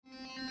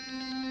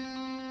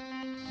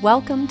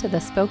Welcome to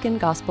the Spoken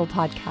Gospel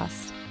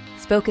Podcast.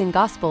 Spoken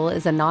Gospel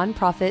is a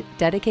nonprofit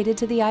dedicated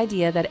to the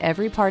idea that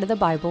every part of the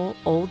Bible,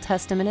 Old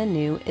Testament and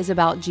New, is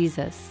about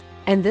Jesus.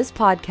 And this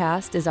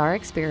podcast is our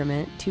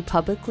experiment to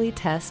publicly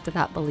test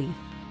that belief.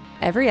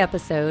 Every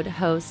episode,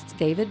 hosts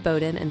David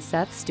Bowden and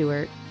Seth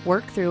Stewart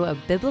work through a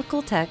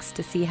biblical text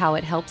to see how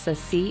it helps us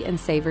see and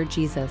savor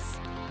Jesus.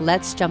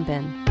 Let's jump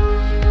in.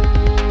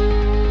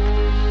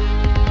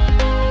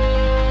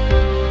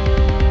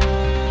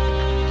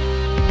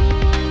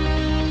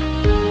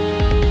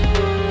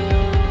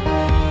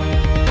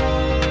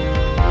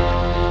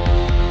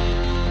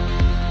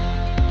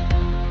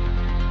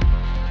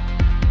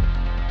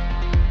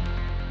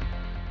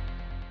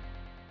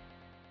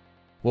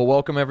 Well,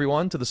 welcome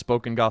everyone to the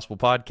Spoken Gospel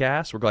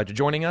Podcast. We're glad you're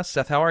joining us.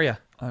 Seth, how are you?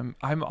 I'm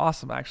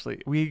awesome,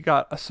 actually. We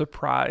got a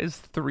surprise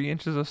 3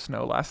 inches of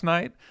snow last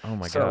night. Oh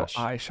my gosh.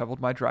 So I shoveled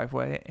my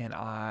driveway and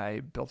I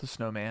built a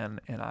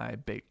snowman and I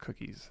baked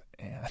cookies.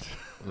 And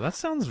Well, that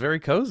sounds very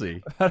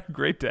cozy. I had a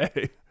great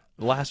day.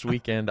 Last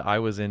weekend, I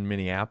was in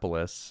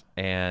Minneapolis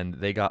and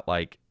they got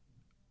like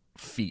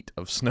feet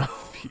of snow.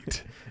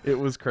 It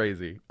was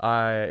crazy.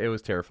 It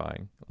was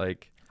terrifying.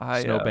 Like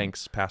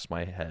snowbanks past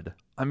my head.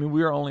 I mean,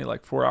 we are only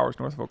like 4 hours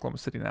north of Oklahoma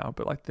City now,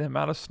 but like the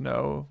amount of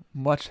snow,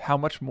 how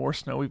much more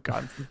snow we've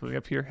gotten since moving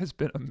up here has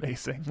been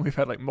amazing. We've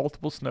had like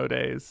multiple snow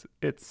days.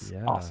 It's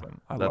awesome.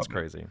 That's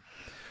crazy.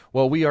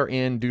 Well, we are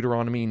in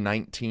Deuteronomy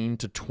 19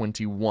 to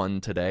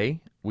 21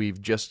 today.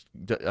 We've just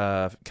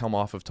come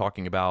off of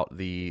talking about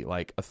the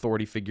like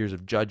authority figures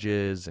of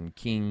judges and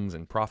kings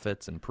and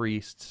prophets and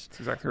priests. That's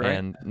exactly right.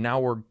 And now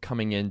we're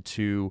coming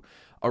into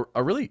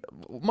a really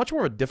much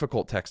more of a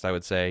difficult text, I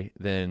would say,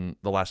 than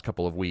the last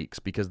couple of weeks,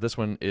 because this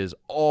one is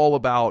all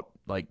about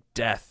like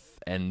death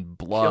and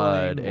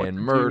blood and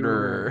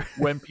murder.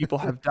 When people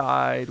have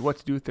died, what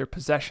to do with their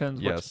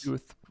possessions, what to do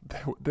with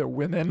their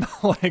women.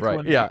 Like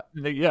right.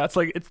 It's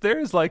like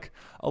there's like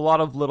a lot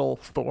of little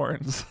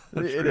thorns.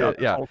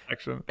 Whole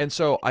section. And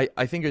so I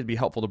think it'd be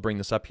helpful to bring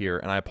this up here,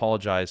 and I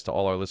apologize to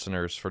all our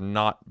listeners for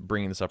not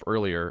bringing this up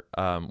earlier.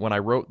 When I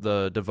wrote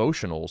the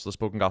devotionals, the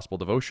Spoken Gospel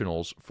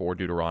devotionals for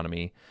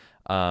Deuteronomy,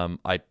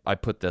 I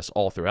put this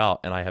all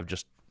throughout, and I have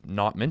just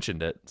not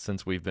mentioned it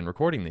since we've been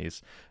recording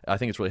these. I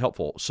think it's really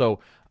helpful. So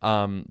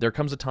there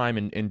comes a time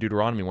in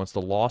Deuteronomy, once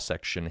the law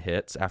section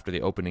hits after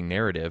the opening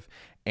narrative,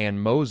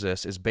 and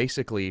Moses is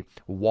basically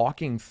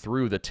walking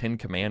through the 10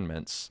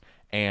 Commandments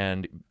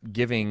and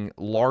giving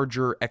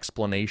larger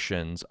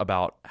explanations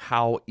about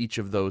how each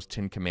of those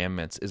 10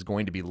 Commandments is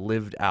going to be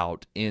lived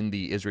out in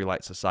the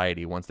Israelite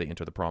society once they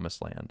enter the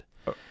Promised Land.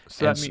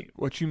 So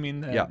what you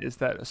mean then is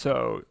that,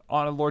 so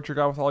honor the Lord your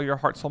God with all your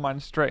heart, soul, mind,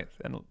 and strength,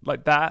 and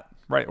like that,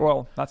 right?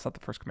 Well, that's not the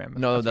first commandment.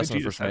 No, that's not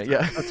the first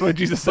commandment. Yeah, that's what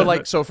Jesus said. But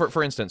like, so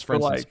for instance,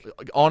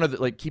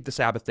 honor keep the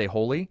Sabbath day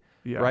holy.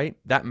 Yeah. Right?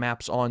 That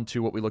maps on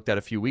to what we looked at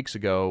a few weeks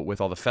ago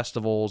with all the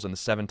festivals and the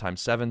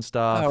 7x7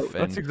 stuff. Oh,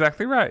 that's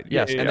exactly right.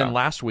 Yes. Then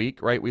last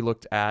week, right, we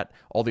looked at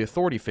all the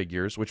authority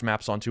figures, which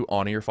maps onto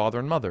honor your father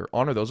and mother,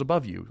 honor those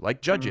above you,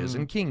 like judges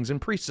and kings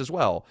and priests as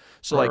well.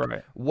 So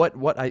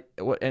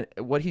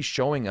what he's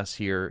showing us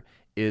here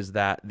is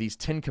that these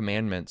 10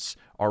 commandments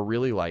are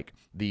really like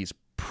these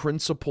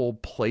principal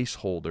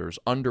placeholders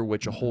under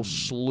which a whole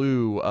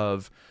slew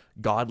of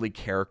godly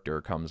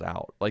character comes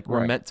out. Like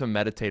we're meant to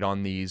meditate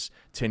on these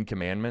 10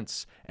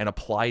 commandments and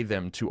apply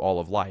them to all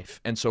of life.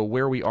 And so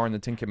where we are in the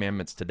 10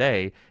 commandments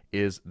today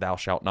is thou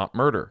shalt not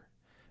murder.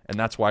 And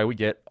that's why we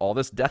get all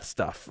this death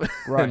stuff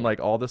and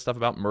like all this stuff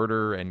about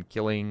murder and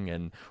killing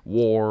and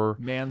war,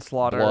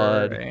 manslaughter,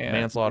 blood,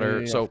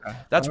 manslaughter. So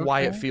that's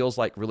why it feels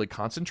like really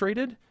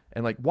concentrated.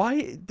 And like,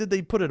 why did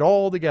they put it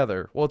all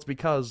together? Well, it's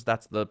because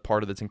that's the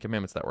part of the 10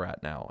 Commandments that we're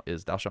at now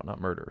is thou shalt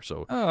not murder.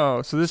 So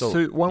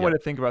one way to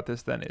think about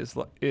this then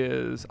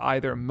is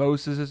either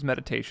Moses'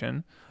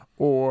 meditation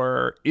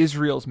or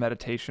Israel's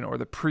meditation or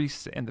the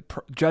priests and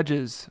the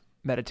judges'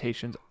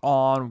 meditations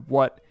on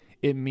what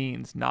it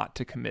means not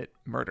to commit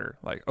murder.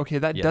 Like, okay,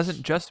 that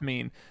doesn't just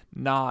mean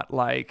not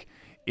like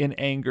in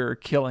anger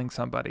killing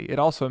somebody. It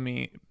also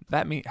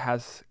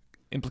has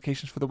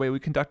implications for the way we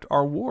conduct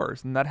our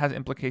wars, and that has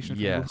implications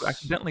for people who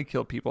accidentally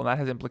kill people, and that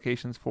has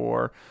implications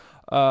for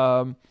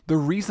the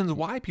reasons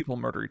why people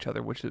murder each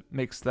other, which it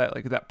makes that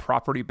like that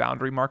property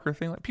boundary marker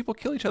thing. Like people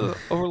kill each other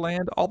over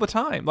land all the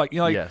time. Like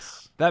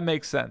that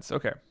makes sense.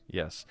 Okay.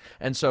 Yes,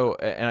 and so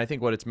I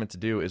think what it's meant to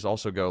do is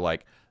also go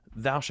like,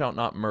 thou shalt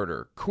not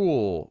murder.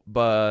 Cool,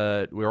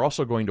 but we're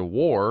also going to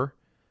war.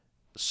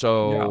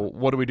 So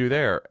what do we do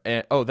there?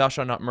 And, thou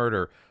shalt not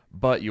murder.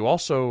 But you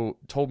also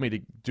told me to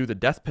do the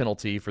death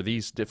penalty for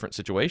these different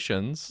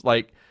situations.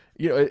 Like,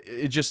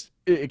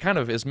 it kind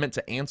of is meant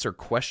to answer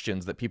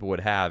questions that people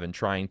would have in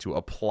trying to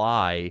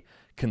apply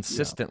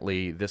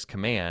consistently this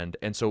command.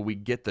 And so we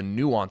get the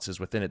nuances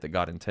within it that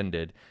God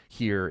intended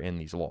here in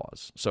these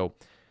laws. So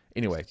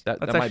anyway, that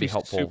might be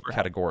helpful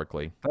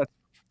categorically. That's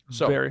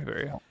very,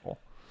 very helpful.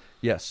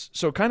 Yes.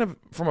 So kind of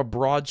from a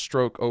broad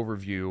stroke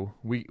overview,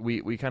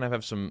 we kind of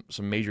have some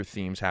major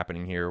themes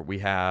happening here. We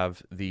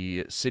have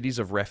the cities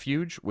of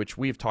refuge, which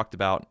we've talked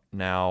about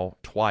now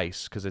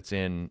twice because it's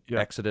in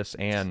Exodus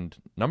and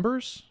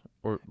Numbers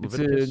or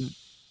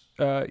Leviticus.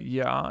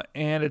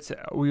 And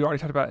we already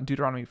talked about in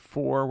Deuteronomy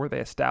 4 where they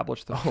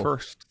established the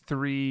first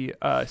three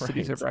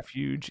cities of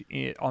refuge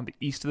on the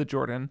east of the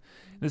Jordan.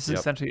 This is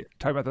essentially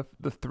talking about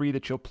the three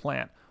that you'll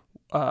plant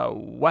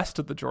west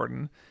of the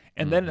Jordan.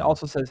 And then it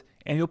also says,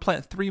 and you'll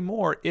plant three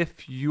more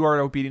if you are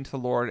obedient to the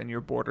Lord and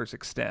your borders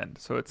extend.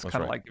 So it's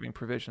kind of like giving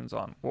provisions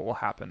on what will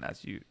happen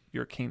as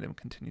your kingdom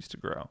continues to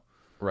grow.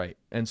 Right.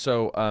 And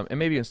so, and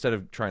maybe instead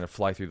of trying to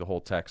fly through the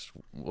whole text,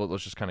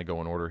 let's just kind of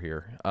go in order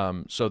here.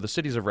 So the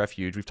cities of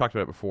refuge, we've talked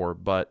about it before,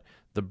 but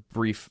the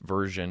brief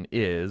version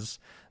is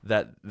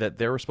that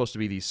there were supposed to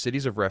be these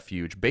cities of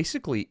refuge,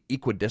 basically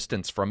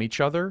equidistant from each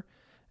other,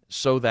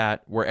 so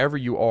that wherever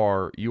you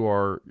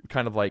are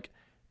kind of like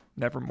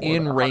never more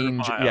in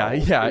range,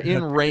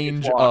 in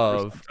range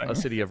of a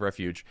city of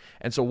refuge.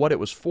 And so what it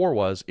was for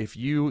was, if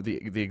you,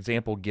 the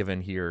example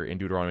given here in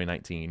Deuteronomy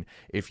 19,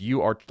 if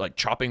you are like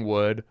chopping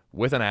wood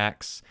with an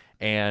axe,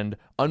 and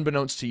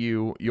unbeknownst to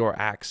you, your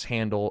axe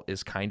handle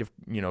is kind of,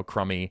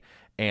 crummy,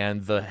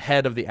 and the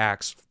head of the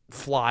axe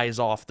flies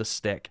off the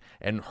stick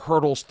and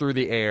hurtles through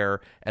the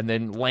air and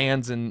then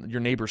lands in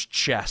your neighbor's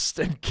chest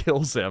and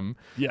kills him.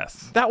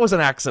 Yes. That was an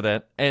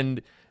accident.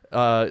 And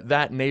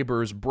that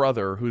neighbor's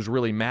brother, who's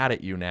really mad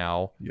at you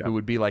now, who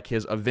would be like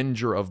his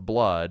avenger of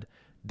blood,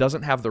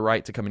 doesn't have the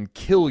right to come and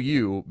kill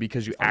you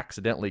because you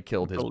accidentally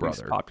killed his brother.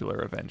 The least popular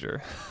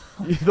avenger.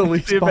 The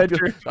least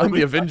popular. I'm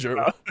the avenger.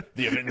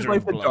 The avenger He's like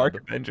of the blood.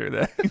 dark avenger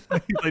that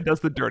he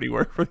does the dirty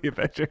work for the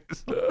Avengers.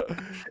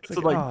 It's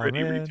like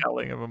gritty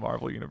retelling of a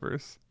Marvel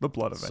universe. The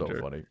Blood Avenger.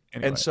 So funny.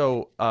 Anyway. And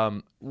so,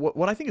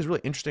 what I think is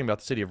really interesting about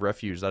the City of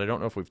Refuge that I don't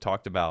know if we've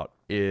talked about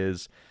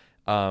is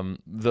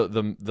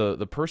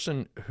the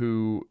person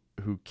who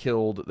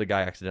killed the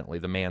guy accidentally,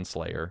 the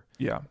manslayer.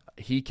 Yeah.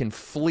 He can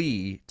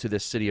flee to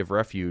this city of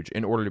refuge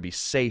in order to be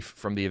safe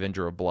from the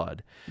Avenger of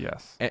Blood.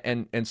 Yes.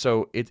 And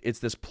so it's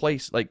this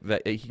place like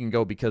that he can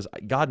go because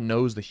God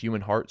knows the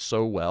human heart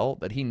so well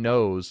that he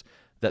knows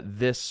that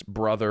this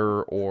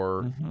brother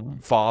or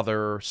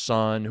father,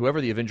 son,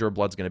 whoever the Avenger of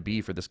Blood's going to be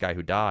for this guy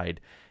who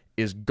died,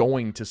 is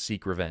going to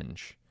seek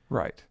revenge.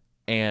 Right.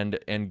 And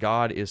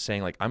God is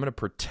saying, like, I'm going to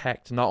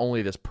protect not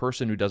only this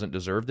person who doesn't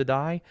deserve to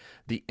die.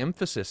 The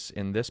emphasis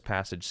in this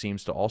passage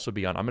seems to also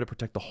be on, I'm going to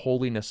protect the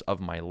holiness of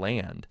my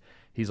land.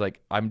 He's like,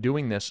 I'm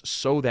doing this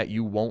so that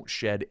you won't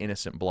shed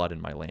innocent blood in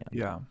my land.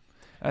 Yeah.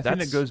 And I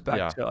think it goes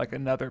back to like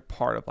another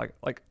part of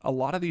like a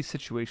lot of these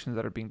situations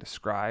that are being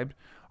described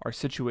are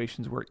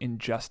situations where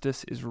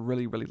injustice is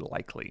really, really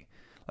likely.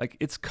 Like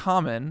it's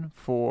common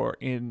for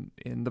when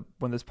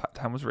this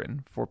time was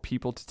written for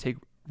people to take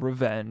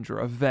revenge or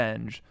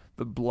avenge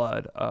the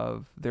blood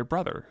of their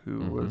brother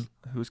who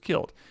was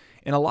killed.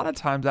 And a lot of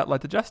times that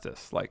led to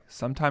justice. Like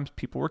sometimes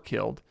people were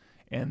killed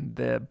and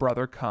the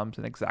brother comes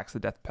and exacts the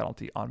death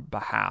penalty on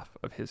behalf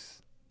of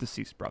his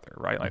deceased brother,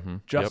 right? Like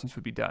justice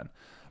would be done.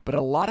 But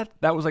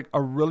that was like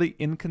a really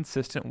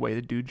inconsistent way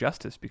to do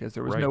justice because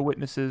there was no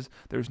witnesses,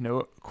 there's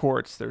no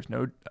courts, there's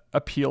no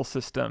appeal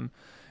system.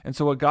 And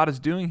so what God is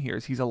doing here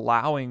is he's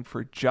allowing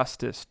for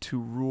justice to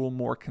rule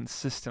more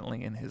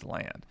consistently in his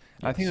land.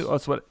 And I think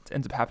that's what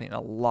ends up happening in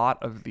a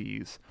lot of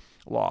these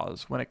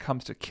laws when it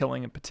comes to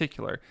killing in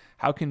particular.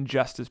 How can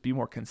justice be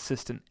more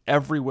consistent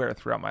everywhere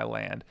throughout my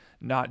land,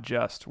 not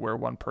just where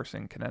one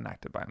person can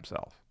enact it by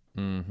himself?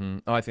 Mm-hmm.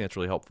 Oh, I think that's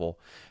really helpful.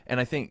 And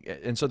I think,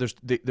 and so there's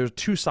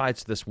two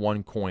sides to this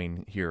one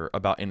coin here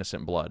about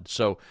innocent blood.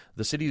 So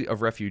the city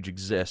of refuge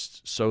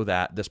exists so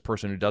that this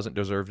person who doesn't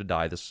deserve to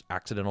die, this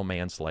accidental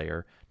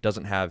manslayer,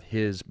 doesn't have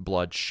his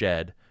blood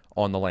shed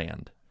on the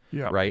land.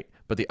 Yeah. Right.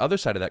 But the other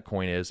side of that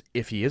coin is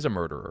if he is a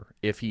murderer,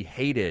 if he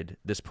hated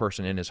this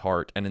person in his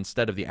heart, and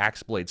instead of the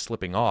axe blade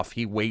slipping off,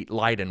 he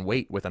lied in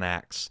wait with an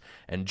axe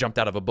and jumped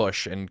out of a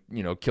bush and,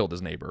 killed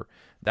his neighbor.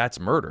 That's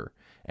murder.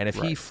 And if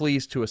he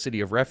flees to a city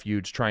of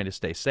refuge trying to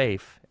stay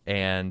safe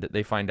and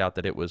they find out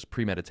that it was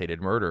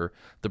premeditated murder,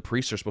 the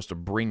priests are supposed to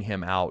bring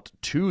him out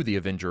to the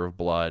Avenger of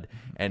Blood,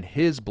 and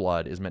his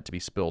blood is meant to be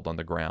spilled on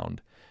the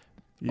ground.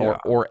 Yeah.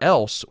 Or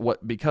else,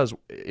 because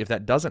if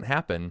that doesn't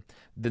happen,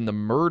 then the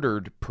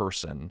murdered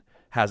person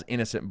has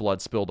innocent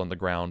blood spilled on the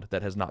ground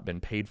that has not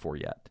been paid for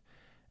yet.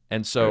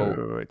 And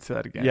so, wait, say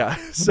that again. Yeah,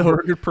 so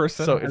murdered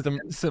person. So if the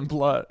innocent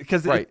blood,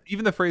 because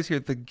even the phrase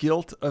here, the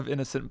guilt of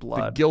innocent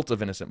blood,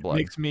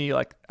 makes me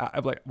like,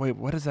 I'm like, wait,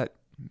 what is that?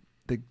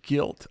 The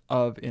guilt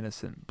of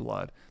innocent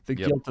blood, the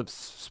guilt of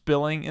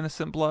spilling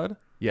innocent blood.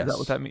 Yes, is that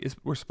what that means?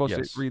 We're supposed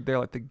to read there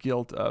like the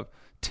guilt of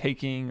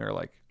taking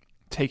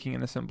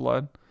innocent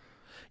blood.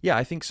 Yeah,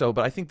 I think so.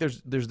 But I think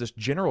there's this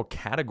general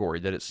category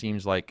that it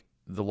seems like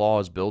the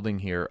law is building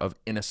here of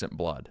innocent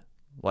blood,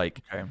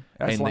 like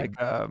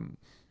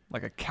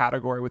like a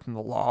category within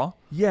the law.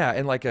 Yeah,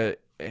 and like a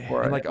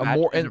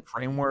more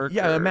framework.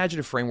 Yeah, an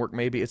imaginative framework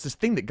maybe. It's this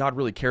thing that God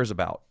really cares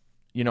about.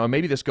 and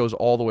maybe this goes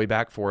all the way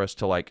back for us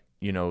to like,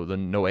 the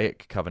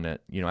Noahic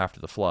covenant, after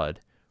the flood,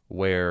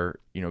 where,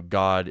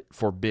 God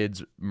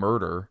forbids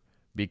murder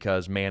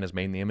because man is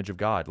made in the image of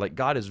God. Like,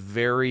 God is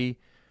very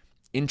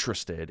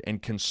interested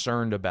and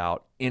concerned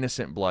about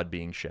innocent blood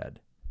being shed.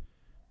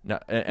 Now,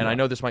 and I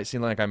know this might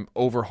seem like I'm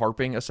over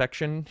harping a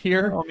section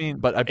here, No, I mean,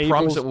 but I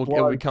promise it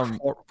will become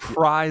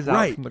cries out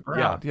right from the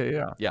ground.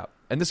 Yeah.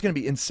 And this is going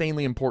to be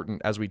insanely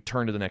important as we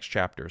turn to the next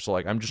chapter. So,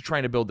 like, I'm just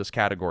trying to build this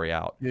category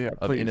out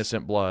of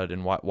innocent blood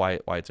and why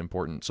it's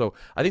important. So,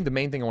 I think the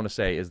main thing I want to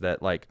say is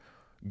that, like,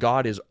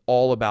 God is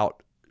all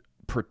about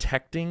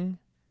protecting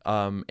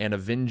and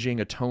avenging,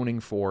 atoning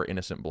for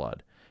innocent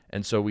blood,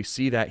 and so we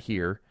see that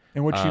here.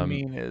 And what you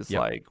mean is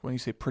like when you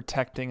say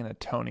protecting and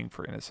atoning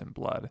for innocent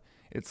blood,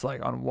 it's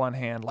like on one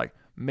hand, like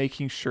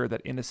making sure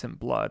that innocent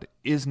blood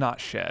is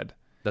not shed.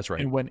 That's right.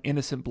 And when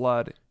innocent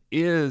blood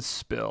is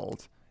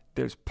spilled,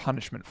 there's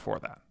punishment for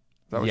that.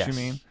 Is that what you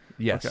mean?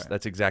 Yes, okay.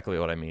 That's exactly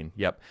what I mean.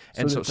 Yep.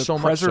 And so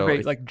much so,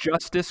 like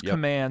justice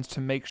commands to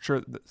make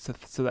sure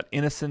so that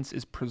innocence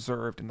is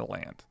preserved in the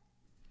land.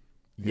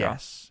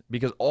 Yes,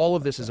 because all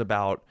of this is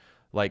about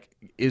like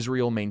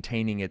Israel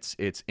maintaining its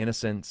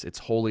innocence, its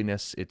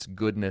holiness, its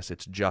goodness,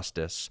 its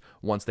justice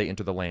once they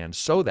enter the land,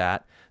 so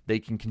that they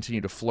can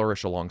continue to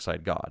flourish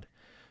alongside God.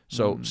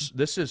 So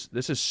this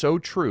is so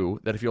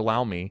true that if you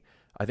allow me,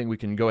 I think we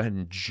can go ahead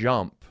and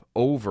jump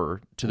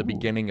over to the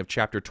beginning of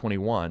chapter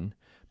 21,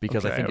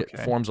 because I think it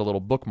forms a little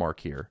bookmark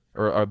here,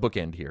 or a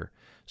bookend here.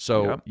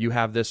 So you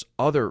have this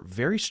other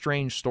very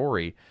strange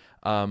story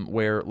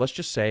where, let's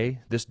just say,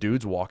 this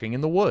dude's walking in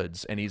the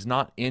woods and he's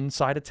not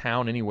inside a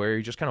town anywhere.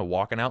 He's just kind of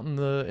walking out in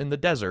the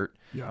desert.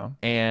 Yeah.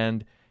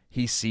 And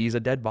he sees a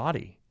dead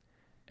body.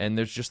 And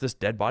there's just this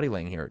dead body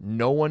laying here.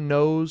 No one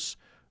knows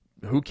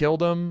who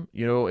killed him,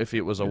 if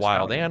it was a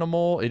wild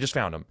animal. They just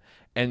found him.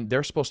 And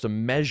they're supposed to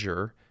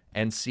measure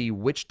and see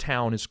which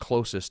town is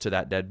closest to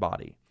that dead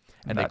body.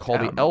 And they call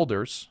the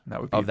elders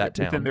of that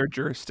town. Within their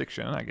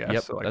jurisdiction, I guess.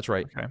 Yep, so that's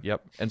right. Okay.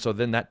 Yep. And so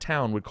then that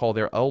town would call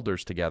their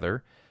elders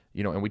together,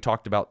 and we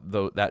talked about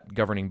that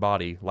governing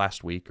body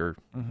last week or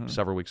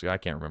several weeks ago. I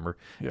can't remember.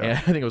 Yeah. And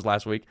I think it was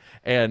last week.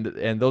 And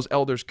those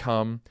elders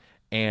come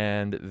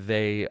and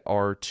they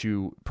are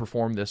to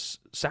perform this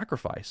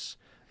sacrifice.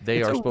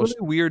 It's a really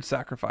weird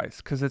sacrifice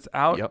because it's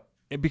out.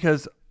 Yep.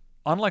 Because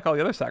unlike all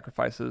the other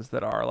sacrifices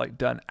that are like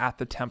done at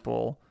the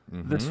temple,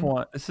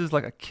 this is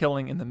like a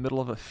killing in the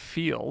middle of a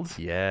field.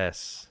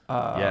 Yes.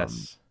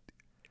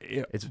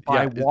 It's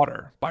by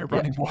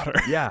running water.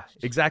 Yeah,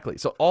 exactly.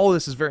 So all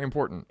this is very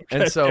important.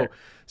 Okay, and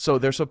so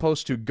they're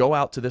supposed to go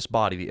out to this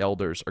body. The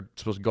elders are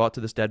supposed to go out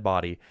to this dead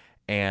body,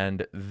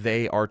 and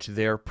they are to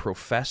there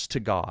profess to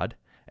God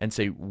and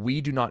say, "We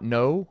do not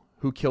know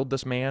who killed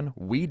this man.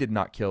 We did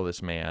not kill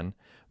this man,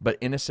 but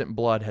innocent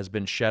blood has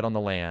been shed on the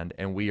land,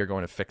 and we are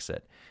going to fix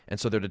it." And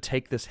so they're to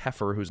take this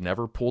heifer who's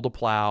never pulled a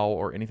plow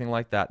or anything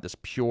like that, this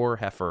pure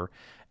heifer,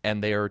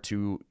 and they are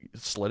to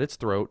slit its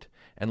throat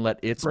and let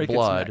its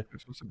blood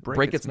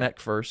break its neck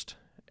first,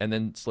 and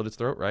then slit its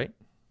throat, right?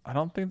 I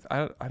don't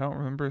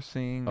remember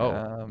seeing.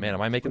 Oh man,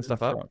 am I making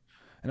stuff up?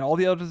 And all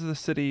the elders of the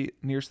city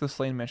nearest the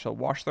slain man shall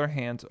wash their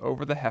hands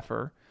over the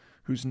heifer,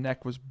 whose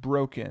neck was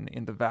broken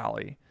in the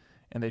valley,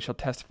 and they shall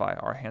testify,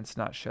 "Our hands did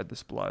not shed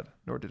this blood,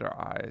 nor did our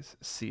eyes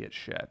see it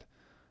shed."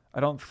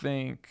 I don't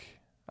see.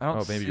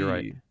 Maybe you're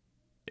right.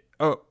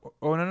 Oh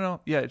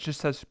no. Yeah, it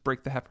just says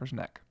break the heifer's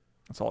neck.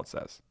 That's all it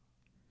says.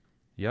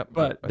 Yep.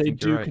 But they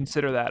do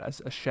consider that as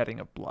a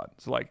shedding of blood.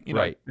 So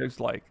there's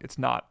it's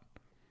not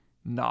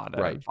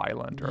a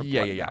violent or a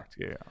bloody act.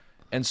 Yeah.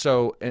 And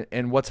so,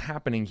 and what's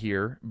happening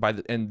here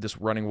and this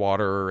running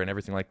water and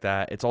everything like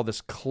that, it's all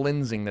this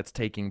cleansing that's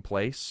taking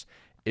place,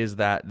 is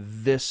that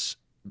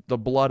the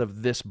blood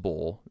of this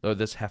bull, or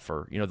this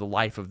heifer, the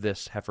life of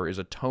this heifer is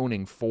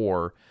atoning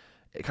for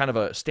kind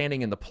of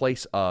standing in the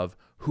place of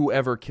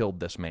whoever killed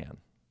this man.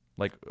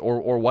 Like,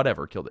 or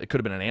whatever killed it. It could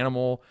have been an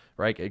animal,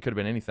 right? It could have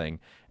been anything.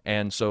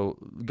 And so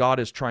God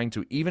is trying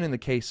to, even in the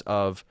case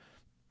of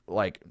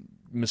like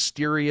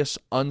mysterious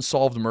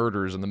unsolved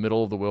murders in the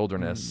middle of the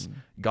wilderness,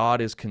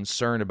 God is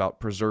concerned about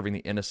preserving the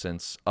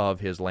innocence of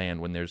his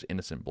land when there's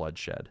innocent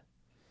bloodshed.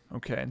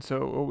 Okay, and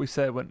so what we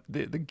said, when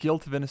the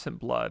guilt of innocent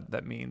blood,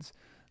 that means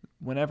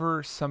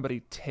whenever somebody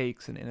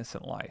takes an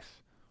innocent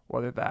life,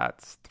 whether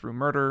that's through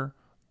murder,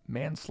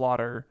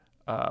 manslaughter,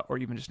 or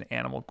even just an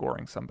animal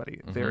goring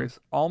somebody, there is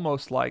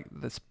almost like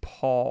this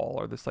pall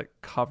or this like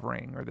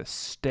covering or this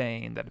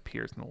stain that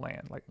appears in the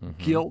land. Like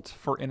guilt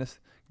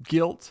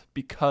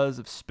because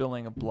of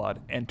spilling of blood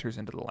enters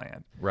into the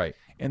land. Right.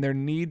 And there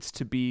needs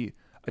to be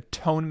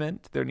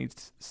atonement. That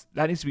needs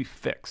to be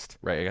fixed.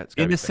 Right.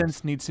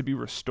 Innocence needs to be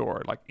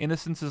restored. Like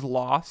innocence is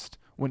lost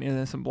when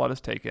innocent blood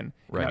is taken.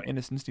 Right. Now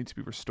innocence needs to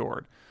be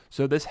restored.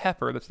 So this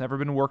heifer that's never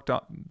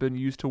been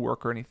used to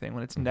work or anything,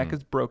 when its neck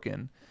is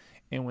broken,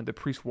 and when the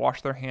priests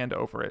wash their hand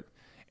over it,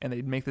 and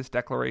they make this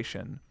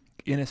declaration,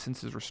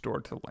 innocence is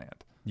restored to the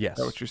land. Yes. Is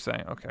that what you're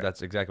saying? Okay.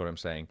 That's exactly what I'm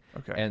saying.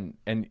 Okay.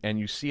 And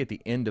you see at the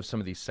end of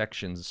some of these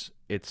sections,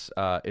 it's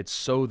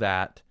so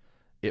that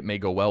it may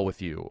go well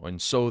with you,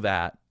 and so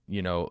that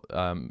you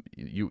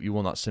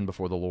will not sin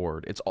before the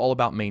Lord. It's all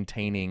about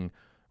maintaining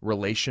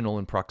relational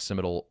and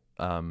proximal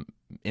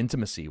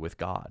intimacy with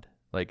God.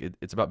 Like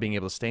it's about being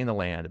able to stay in the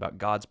land, about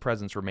God's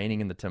presence remaining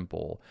in the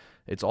temple.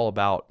 It's all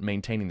about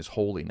maintaining this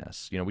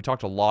holiness. We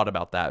talked a lot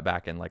about that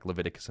back in like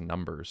Leviticus and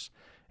Numbers,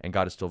 and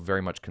God is still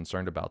very much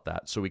concerned about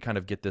that. So we kind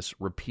of get this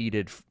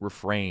repeated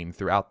refrain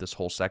throughout this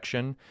whole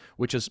section,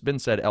 which has been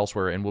said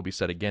elsewhere and will be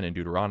said again in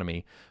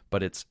Deuteronomy,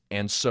 but it's,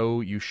 and so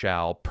you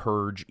shall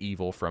purge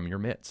evil from your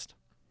midst.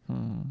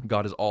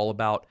 God is all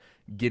about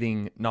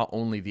getting not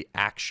only the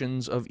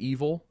actions of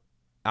evil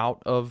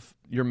out of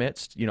your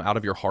midst, out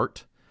of your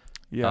heart,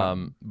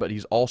 but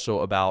he's also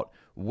about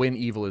when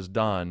evil is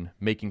done,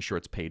 making sure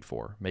it's paid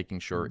for, making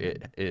sure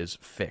it is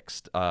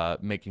fixed,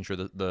 making sure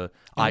that the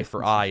eye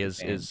for eye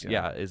is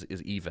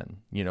even,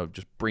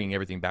 just bringing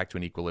everything back to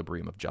an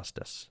equilibrium of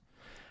justice.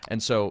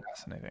 And so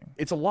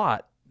it's a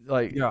lot,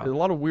 a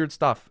lot of weird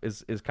stuff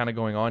is kind of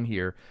going on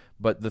here.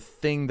 But the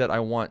thing that I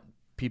want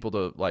people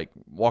to like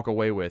walk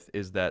away with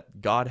is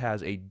that God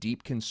has a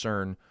deep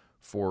concern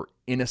for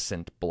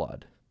innocent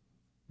blood,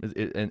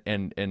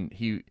 and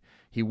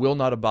he will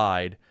not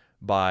abide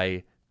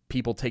by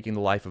people taking the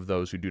life of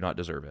those who do not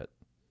deserve it.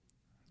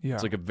 Yeah.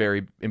 It's like a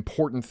very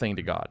important thing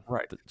to God.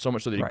 Right. So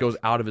much so that he goes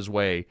out of his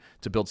way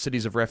to build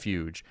cities of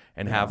refuge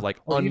and have like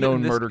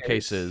unknown murder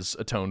cases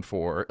atoned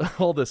for,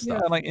 all this stuff.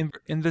 Yeah, like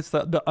in this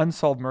the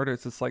unsolved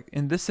murders, it's like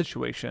in this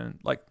situation,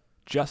 like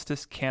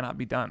justice cannot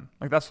be done.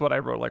 Like that's what I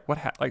wrote.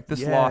 Like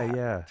this law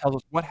tells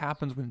us what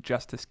happens when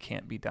justice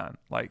can't be done.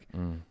 Like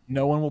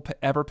no one will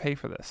ever pay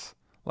for this.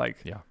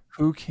 Like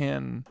who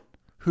can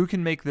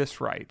make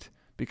this right?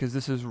 Because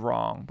this is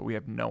wrong, but we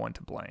have no one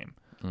to blame.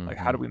 Like,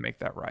 how do we make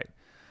that right?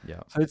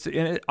 Yeah. So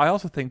I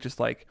also think just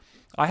like,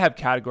 I have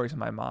categories in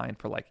my mind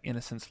for like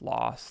innocence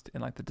lost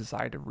and like the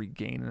desire to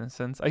regain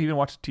innocence. I even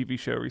watched a TV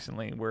show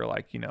recently where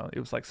like, it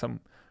was like some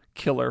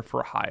killer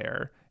for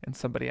hire and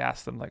somebody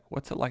asked them like,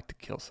 what's it like to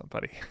kill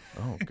somebody?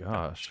 Oh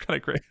gosh. It's kind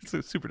of great.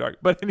 It's super dark.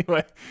 But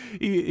anyway,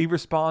 he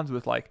responds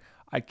with like,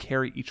 I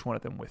carry each one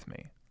of them with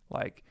me.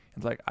 Like,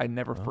 it's like, I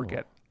never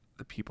forget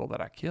the people that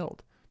I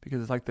killed. Because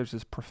it's like there's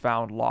this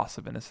profound loss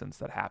of innocence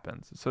that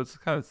happens. So it's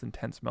kind of this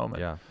intense moment.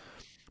 Yeah.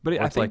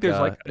 But I think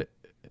there's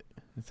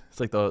it's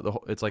like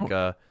it's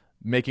like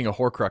making a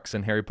Horcrux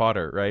in Harry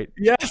Potter, right?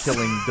 Yes.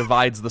 Killing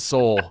divides the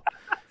soul.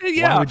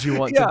 Why would you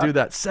want to do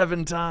that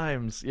 7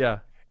 times? Yeah.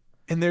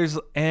 And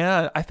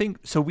I think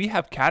so we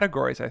have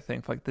categories, I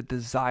think, like the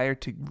desire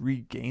to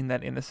regain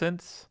that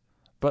innocence,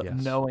 but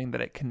knowing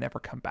that it can never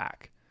come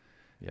back.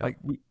 Yep.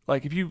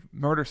 Like if you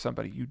murder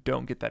somebody, you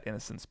don't get that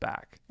innocence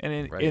back. And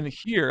in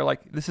here,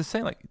 like this is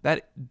saying like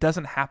that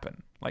doesn't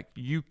happen. Like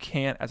you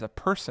can't as a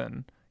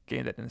person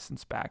gain that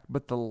innocence back,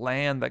 but the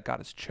land that God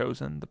has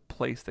chosen, the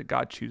place that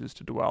God chooses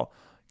to dwell,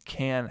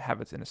 can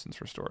have its innocence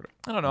restored.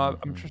 I don't know.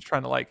 I'm just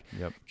trying to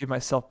give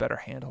myself better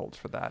handholds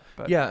for that.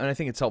 But and I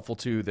think it's helpful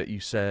too that you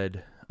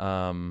said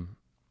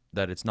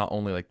that it's not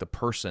only like the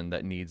person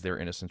that needs their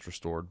innocence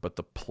restored, but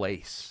the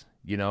place.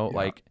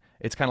 Like.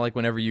 It's kind of like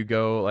whenever you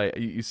go, like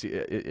you see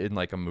it in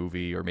like a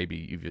movie, or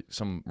maybe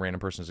some random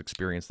person has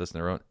experienced this in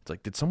their own. It's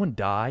like, did someone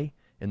die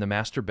in the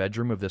master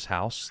bedroom of this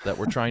house that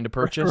we're trying to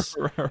purchase?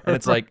 And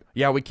it's like,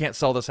 we can't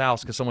sell this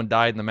house because someone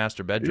died in the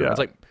master bedroom. It's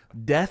like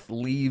death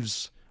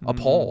leaves a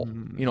pall,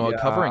 a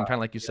covering, kind of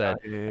like you said.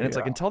 And it's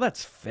like, until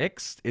that's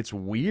fixed, it's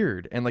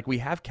weird. And like we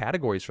have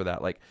categories for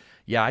that. Like,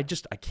 I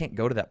can't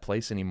go to that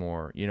place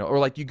anymore, or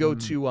like you go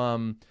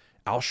to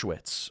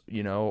Auschwitz,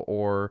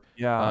 or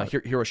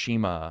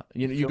Hiroshima.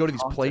 You go to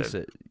these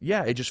places.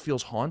 It just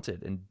feels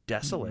haunted and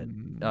desolate.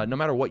 No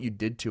matter what you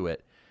did to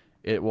it,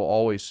 it will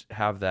always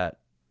have that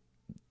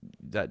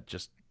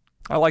just.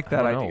 I like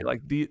that idea.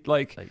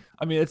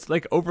 I mean, it's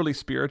like overly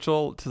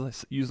spiritual to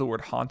use the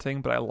word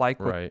haunting, but I like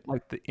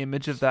the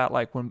image of that.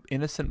 Like when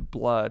innocent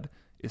blood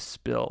is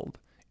spilled,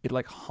 it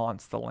like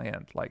haunts the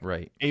land. Like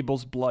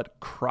Abel's blood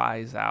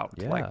cries out.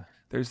 Yeah. Like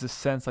there's this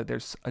sense like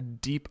there's a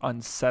deep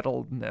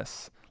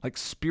unsettledness, like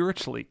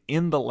spiritually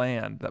in the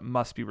land that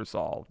must be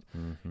resolved.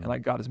 And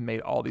like God has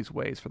made all these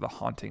ways for the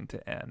haunting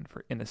to end,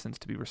 for innocence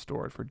to be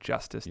restored, for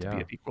justice to be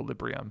at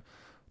equilibrium,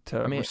 to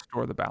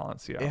restore the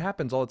balance. It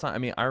happens all the time. I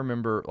mean, I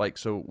remember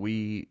so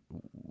we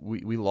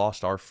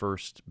lost our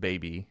first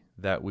baby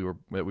that we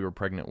were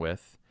pregnant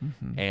with.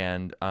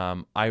 And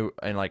I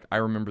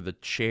remember the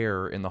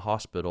chair in the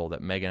hospital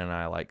that Megan and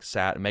I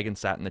sat. Megan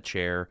sat in the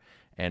chair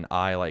and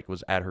I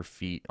was at her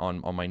feet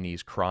on my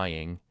knees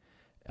crying.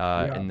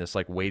 In this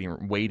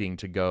waiting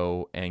to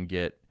go and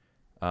get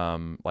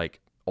an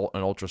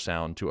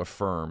ultrasound to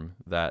affirm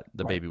that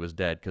the baby was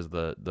dead because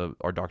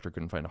our doctor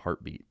couldn't find a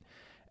heartbeat.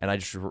 And I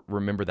just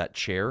remember that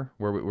chair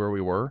where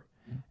we were,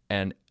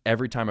 and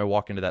every time I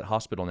walk into that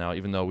hospital now,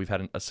 even though we've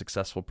had a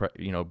successful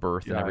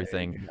birth and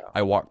everything,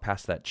 I walk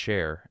past that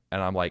chair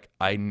and I'm like,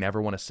 I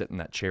never want to sit in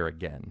that chair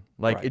again.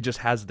 It just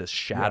has this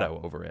shadow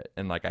over it,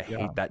 and I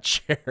hate that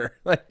chair.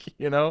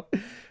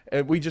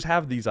 And we just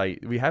have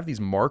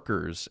these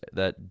markers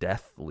that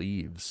death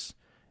leaves,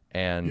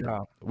 and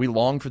we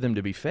long for them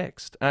to be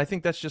fixed. And I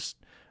think that's just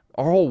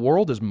our whole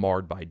world is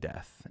marred by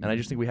death, and I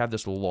just think we have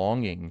this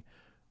longing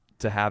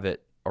to have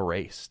it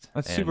erased.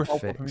 That's and super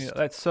helpful fixed. for me.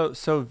 That's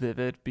so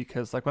vivid,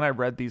 because like when I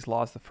read these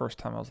laws the first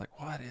time, I was like,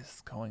 what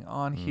is going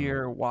on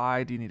here?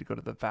 Why do you need to go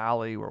to the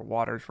valley where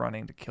water's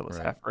running to kill this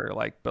heifer?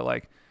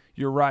 But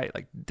you're right,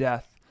 like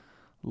death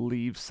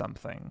leaves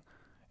something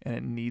and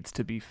it needs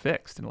to be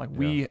fixed. And like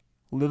we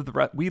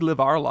live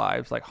our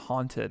lives like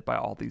haunted by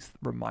all these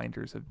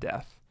reminders of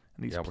death,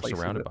 and these we're places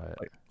surrounded that,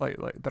 by it.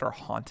 like that are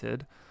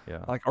haunted.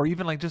 Yeah. Like, or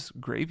even like just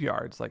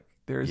graveyards. Like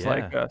there's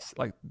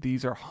like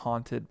these are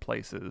haunted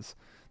places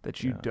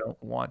that you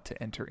don't want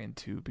to enter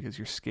into because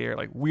you're scared,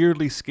 like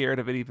weirdly scared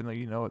of it, even though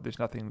you know there's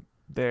nothing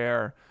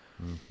there.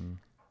 Mm-hmm.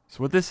 So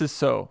what this is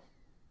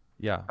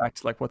back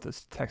to like what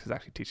this text is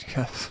actually teaching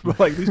us, but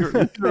like these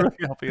are really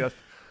helping us.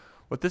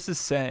 What this is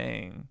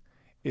saying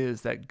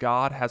is that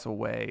God has a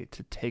way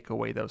to take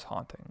away those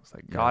hauntings.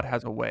 Like God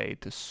has a way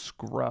to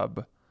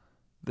scrub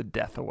the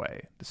death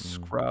away, to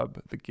scrub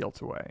the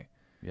guilt away.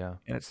 Yeah.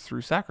 And it's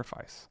through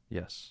sacrifice.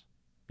 Yes.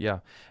 Yeah.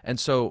 And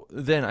so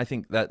then I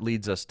think that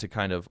leads us to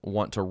kind of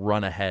want to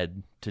run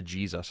ahead to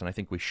Jesus, and I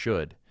think we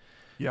should.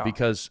 Yeah.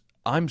 Because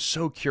I'm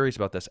so curious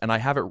about this, and I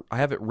have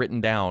it written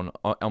down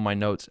on my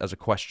notes as a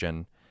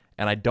question,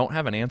 and I don't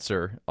have an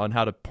answer on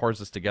how to parse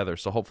this together,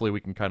 so hopefully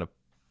we can kind of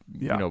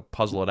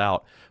puzzle it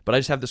out. But I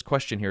just have this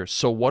question here.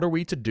 So what are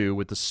we to do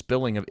with the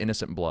spilling of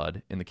innocent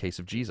blood in the case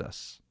of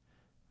Jesus?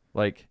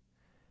 Like,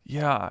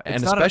 yeah, it's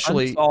and not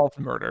especially an unsolved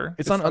murder.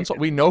 It's not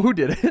unsolved. We know who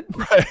did it.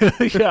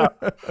 Right. Yeah.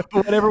 But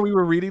whenever we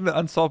were reading the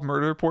unsolved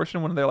murder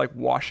portion, when they're like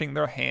washing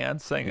their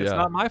hands, saying it's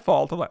not my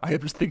fault, I'm like, I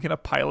was thinking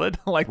of Pilate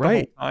like the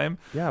whole time.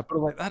 Yeah. But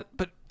like that.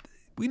 But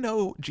we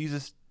know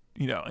Jesus.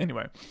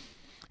 Anyway,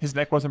 his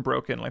neck wasn't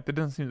broken. Like there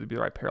doesn't seem to be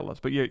the right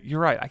parallels. But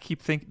you're right. I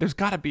keep thinking there's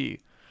got to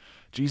be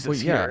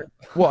Jesus here.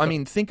 Well, I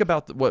mean, think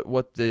about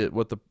what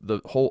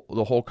the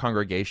whole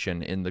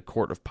congregation in the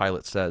court of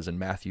Pilate says in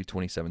Matthew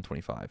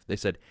 27:25. They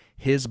said,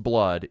 "His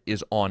blood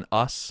is on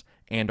us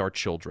and our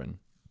children,"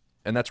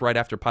 and that's right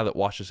after Pilate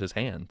washes his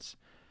hands.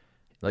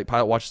 Like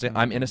Pilate washes his hands,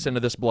 I'm innocent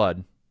of this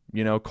blood.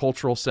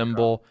 Cultural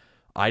symbol.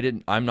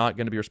 I'm not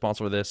going to be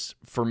responsible for this.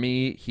 For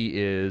me, he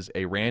is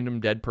a random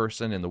dead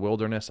person in the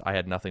wilderness. I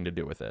had nothing to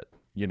do with it.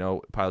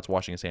 Pilate's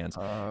washing his hands,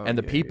 and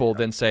the people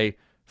then say,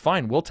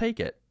 "Fine, we'll take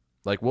it."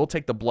 Like, we'll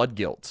take the blood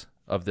guilt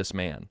of this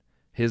man.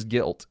 His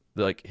guilt,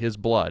 like his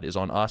blood, is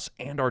on us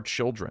and our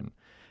children.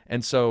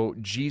 And so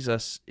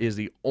Jesus is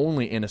the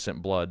only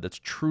innocent blood that's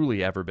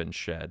truly ever been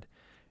shed.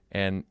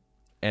 And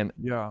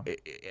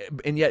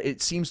yet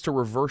it seems to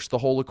reverse the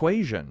whole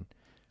equation,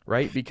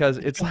 right? Because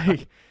it's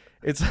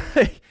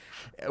like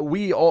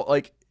we all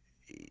like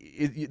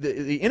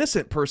the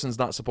innocent person's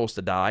not supposed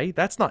to die.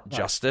 That's not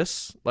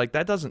justice. Like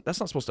that's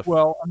not supposed to.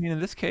 Well, I mean, in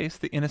this case,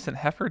 the innocent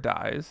heifer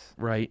dies.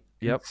 Right.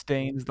 Yep. It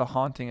stains the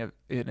haunting of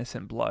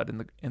innocent blood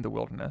in the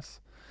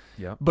wilderness.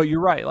 Yeah. But you're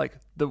right. Like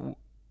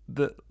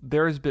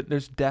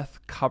there's death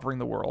covering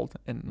the world,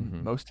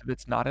 and most of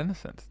it's not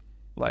innocent.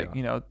 Like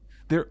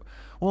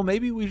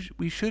maybe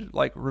we should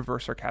like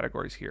reverse our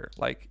categories here.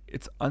 Like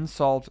it's an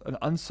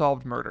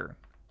unsolved murder.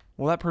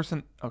 Well, that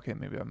person. Okay,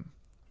 maybe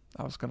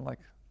I was gonna like.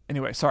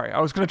 Anyway, sorry. I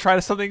was going to try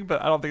something,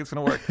 but I don't think it's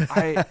going to work.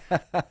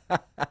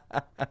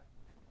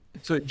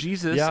 So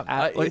Jesus,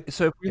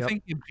 so if we're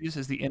thinking of Jesus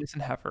as the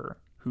innocent heifer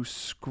who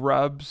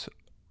scrubs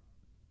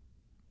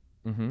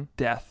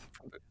death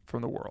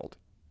from the world,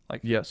 like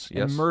yes,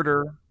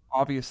 murder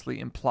obviously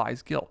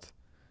implies guilt.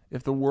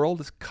 If the world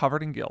is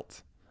covered in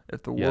guilt,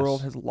 if the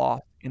world has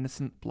lost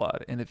innocent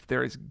blood, and if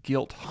there is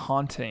guilt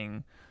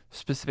haunting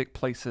specific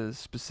places,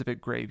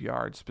 specific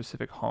graveyards,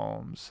 specific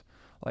homes,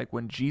 like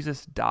when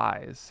Jesus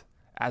dies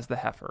as the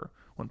heifer,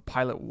 when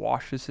Pilate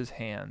washes his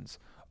hands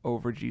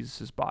over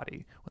Jesus'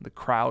 body, when the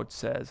crowd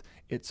says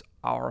it's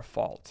our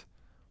fault,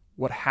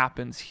 what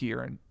happens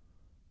here in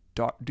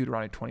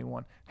Deuteronomy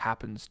 21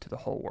 happens to the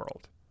whole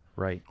world.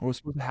 Right. What was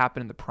supposed to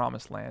happen in the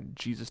promised land,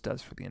 Jesus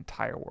does for the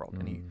entire world,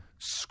 and he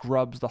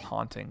scrubs the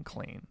haunting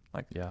clean.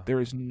 Like there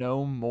is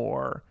no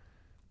more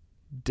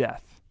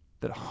death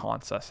that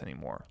haunts us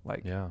anymore.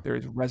 Like there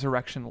is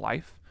resurrection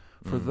life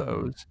for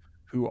those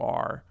who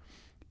are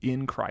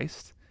in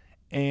Christ.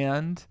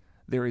 And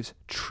there is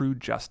true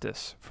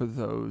justice for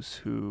those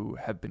who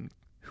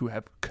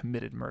have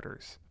committed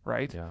murders,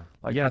 right? Yeah.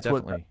 Like yeah, that's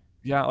definitely.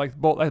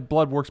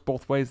 Blood works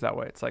both ways that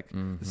way. It's like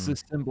this is a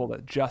symbol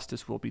that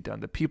justice will be done.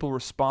 The people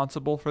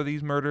responsible for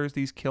these murders,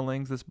 these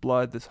killings, this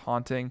blood, this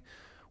haunting,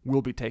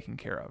 will be taken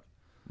care of.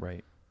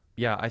 Right.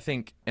 Yeah, I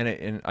think,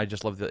 and I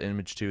just love the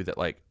image too that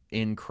like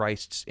in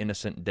Christ's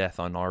innocent death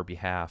on our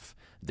behalf,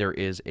 there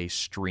is a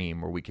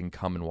stream where we can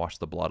come and wash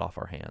the blood off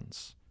our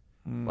hands.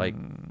 Like,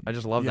 I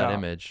just love that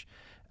image.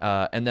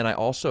 And then I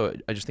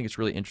just think it's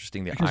really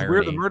interesting because irony.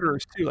 We're the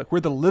murderers too. Like, we're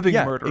the living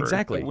murderers.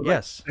 Exactly. Like,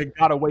 yes. They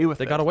got away with it.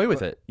 They got away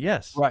with it.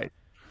 Yes. Right.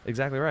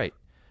 Exactly right.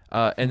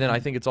 And then I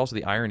think it's also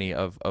the irony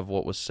of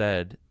what was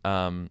said.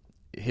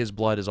 His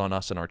blood is on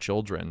us and our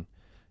children,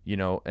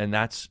 and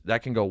that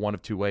can go one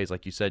of two ways.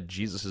 Like you said,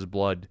 Jesus's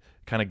blood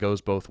kind of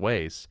goes both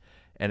ways,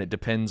 and it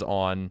depends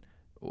on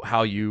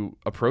how you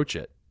approach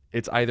it.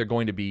 it's either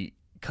going to be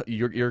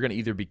you're going to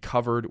either be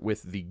covered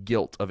with the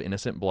guilt of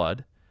innocent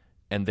blood,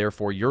 and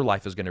therefore your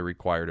life is going to be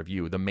required of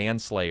you. The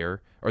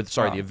manslayer, or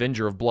sorry, the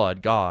avenger of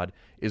blood, God,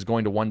 is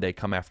going to one day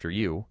come after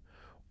you.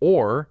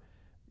 Or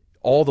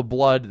all the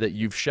blood that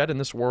you've shed in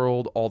this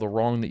world, all the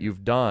wrong that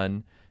you've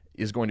done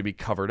is going to be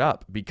covered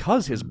up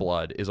because his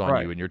blood is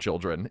on you and your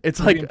children.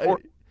 It's like the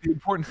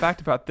important fact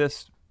about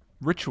this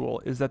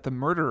ritual is that the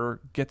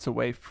murderer gets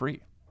away free.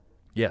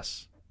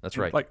 Yes, that's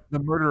right. Like the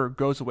murderer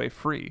goes away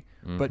free,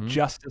 but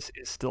justice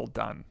is still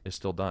done. It's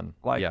still done.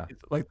 Like, yeah.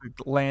 Like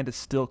the land is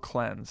still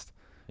cleansed.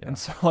 Yeah. And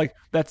so like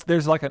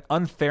there's like an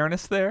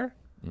unfairness there,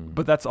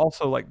 but that's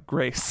also like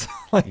grace.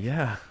 Like,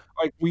 yeah.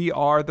 Like we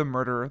are the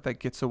murderer that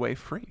gets away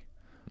free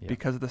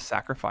because of the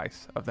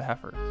sacrifice of the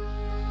heifer.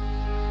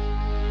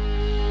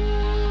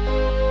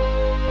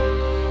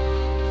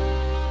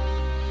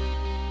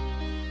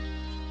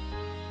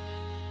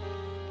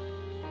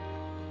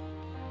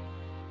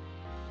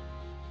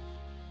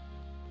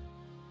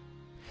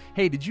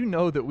 Hey, did you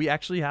know that we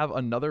actually have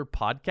another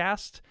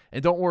podcast?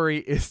 And don't worry,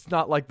 it's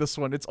not like this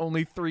one. It's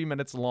only 3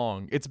 minutes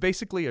long. It's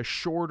basically a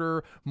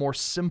shorter, more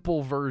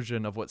simple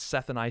version of what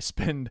Seth and I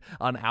spend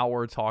an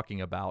hour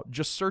talking about.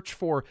 Just search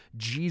for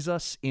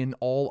Jesus in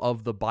all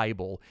of the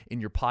Bible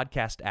in your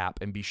podcast app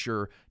and be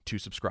sure to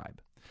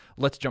subscribe.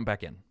 Let's jump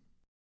back in.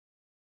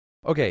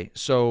 Okay,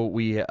 so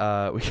we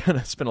kind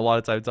of spent a lot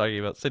of time talking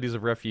about cities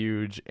of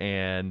refuge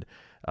and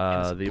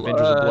the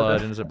Avengers of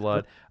Blood, Innocent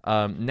Blood.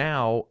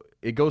 Now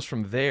it goes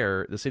from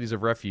there, the cities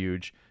of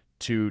refuge,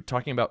 to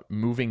talking about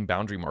moving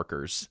boundary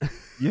markers.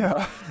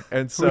 Yeah.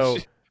 And so,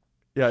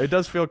 yeah, it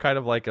does feel kind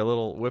of like a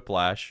little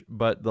whiplash,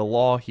 but the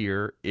law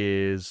here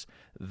is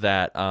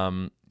that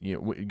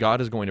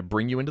God is going to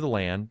bring you into the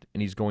land,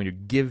 and he's going to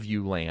give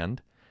you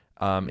land,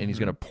 and he's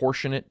going to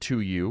portion it to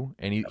you,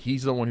 and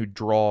he's the one who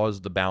draws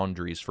the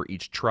boundaries for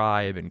each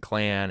tribe and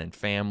clan and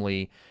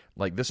family.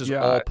 Like, this is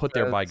all put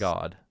there by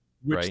God.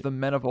 Which the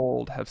men of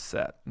old have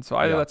set. And so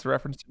either that's a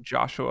reference to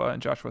Joshua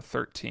in Joshua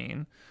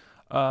 13,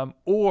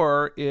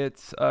 or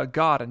it's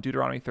God in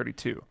Deuteronomy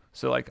 32.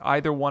 So like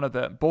either one of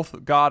them,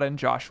 both God and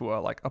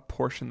Joshua, like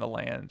apportion the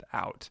land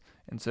out.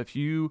 And so if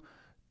you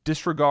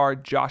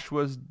disregard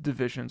Joshua's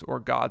divisions or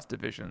God's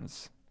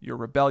divisions, you're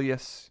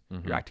rebellious,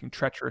 you're acting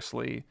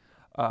treacherously.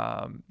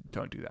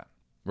 Don't do that.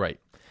 Right.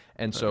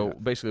 And so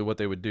basically what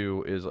they would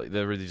do is like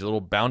there were these little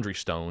boundary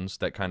stones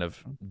that kind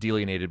of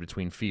delineated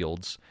between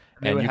fields.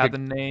 And they would have the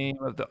name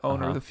of the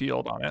owner of the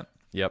field on it.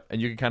 Yep. And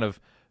you can kind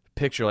of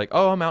picture like,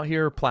 oh, I'm out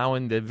here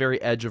plowing the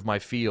very edge of my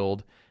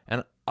field.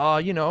 And,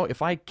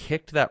 if I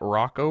kicked that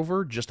rock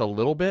over just a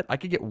little bit, I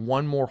could get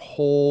one more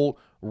whole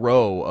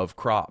row of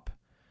crop,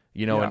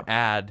 and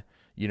add,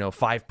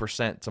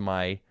 5% to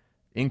my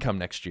income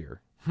next year.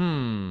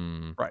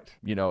 Right.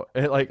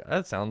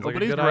 That sounds like a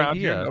good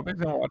idea.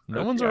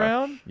 No one's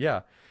around.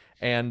 Yeah.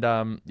 And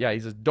he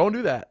says, don't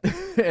do that.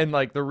 And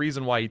like the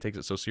reason why he takes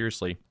it so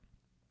seriously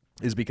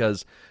is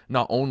because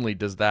not only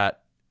does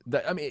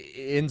it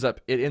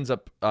ends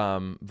up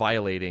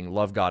violating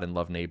love God and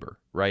love neighbor,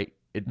 right?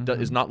 It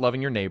is not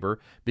loving your neighbor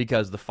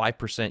because the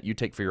 5% you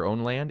take for your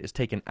own land is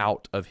taken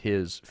out of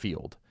his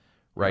field,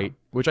 right?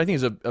 Which I think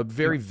is a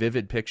very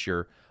vivid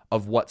picture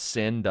of what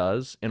sin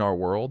does in our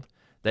world.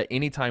 That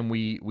anytime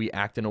we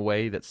act in a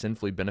way that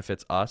sinfully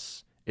benefits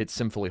us, it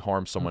sinfully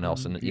harms someone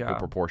else in an equal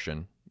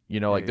proportion.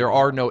 There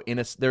are no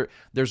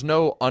there's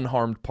no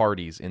unharmed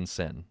parties in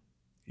sin.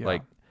 Yeah.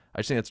 Like I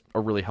just think that's a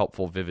really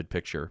helpful, vivid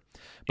picture.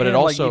 But it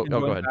also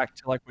go ahead. Back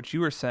to like what you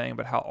were saying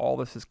about how all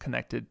this is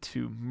connected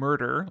to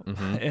murder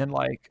and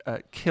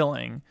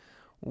killing.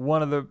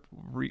 One of the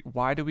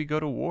why do we go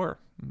to war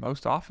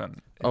most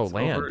often? It's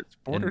land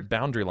and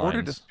boundary lines,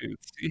 border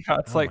disputes. Yeah,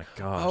 it's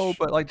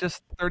but like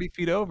just 30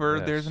 feet over,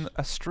 there's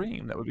a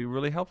stream that would be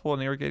really helpful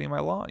in irrigating my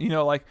lawn.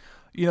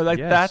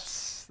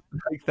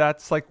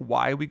 That's like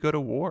why we go to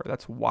war.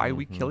 That's why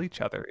we kill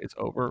each other. It's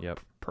over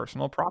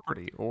personal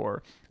property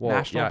or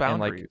national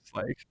boundaries.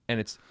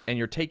 And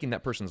you're taking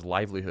that person's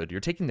livelihood. You're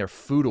taking their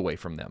food away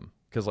from them.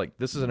 Because like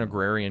this is an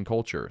agrarian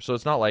culture, so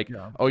it's not like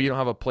you don't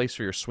have a place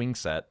for your swing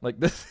set. Like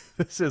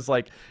this is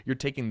like you're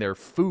taking their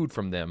food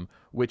from them,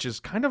 which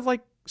is kind of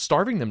like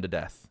starving them to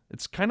death.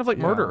 It's kind of like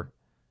murder,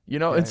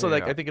 And so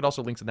I think it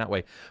also links in that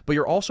way. But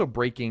you're also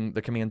breaking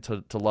the command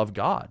to love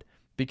God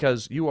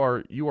because you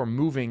are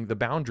moving the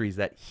boundaries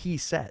that He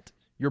set.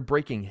 You're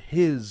breaking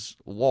His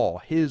law,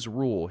 His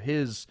rule,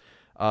 His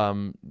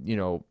command.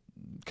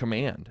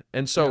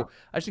 And so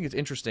I just think it's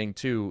interesting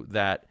too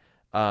that.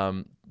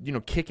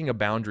 Kicking a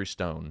boundary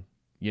stone,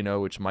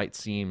 which might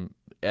seem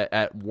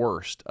at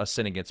worst a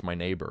sin against my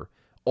neighbor,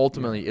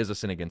 ultimately is a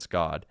sin against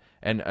God.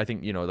 And I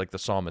think, like the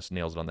psalmist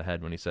nails it on the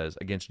head when he says,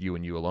 against you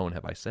and you alone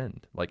have I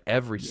sinned. Like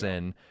every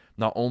sin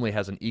not only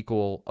has an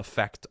equal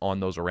effect on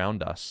those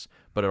around us,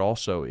 but it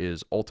also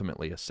is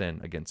ultimately a sin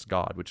against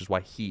God, which is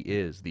why He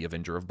is the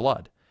avenger of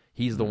blood.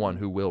 He's the one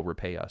who will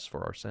repay us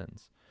for our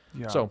sins.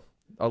 Yeah. So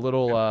a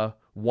little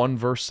one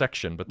verse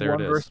section, but there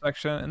it is. One verse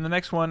section. And the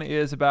next one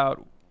is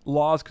about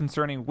laws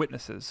concerning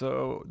witnesses.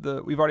 So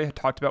we've already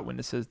talked about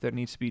witnesses. There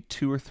needs to be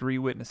 2 or 3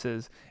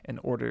 witnesses in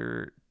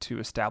order to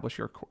establish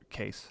your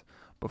case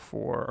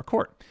before a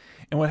court.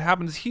 And what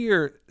happens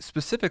here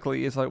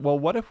specifically is like, well,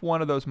 what if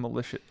one of those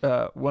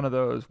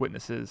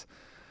witnesses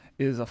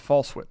is a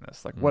false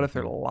witness? Like, what if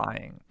they're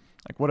lying?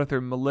 Like, what if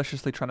they're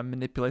maliciously trying to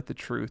manipulate the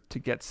truth to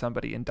get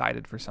somebody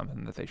indicted for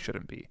something that they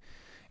shouldn't be?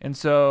 And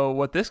so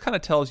what this kind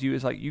of tells you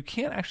is like, you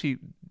can't actually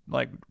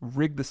like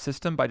rig the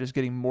system by just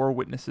getting more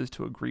witnesses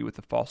to agree with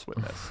the false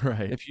witness.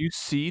 Right. If you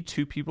see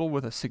 2 people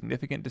with a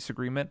significant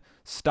disagreement,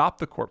 stop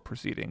the court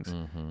proceedings,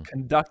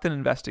 conduct an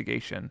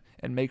investigation,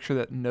 and make sure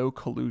that no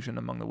collusion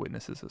among the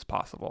witnesses is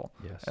possible.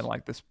 Yes. And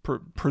like this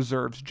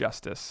preserves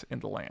justice in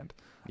the land.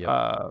 Yep.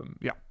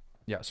 Yeah.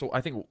 Yeah, so I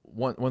think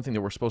one thing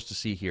that we're supposed to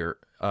see here,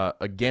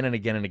 again and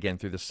again and again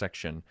through this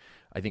section,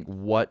 I think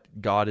what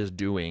God is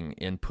doing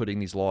in putting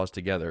these laws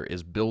together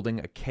is building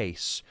a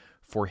case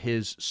for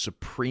his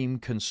supreme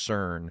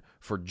concern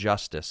for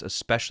justice,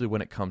 especially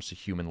when it comes to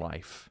human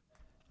life.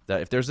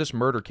 That if there's this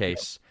murder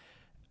case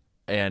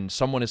and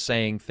someone is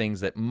saying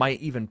things that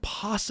might even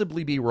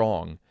possibly be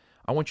wrong,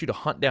 I want you to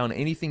hunt down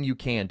anything you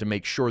can to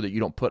make sure that you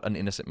don't put an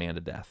innocent man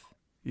to death.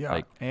 Yeah,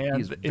 like, and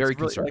he's very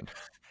concerned.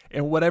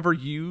 And whatever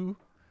you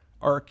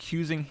are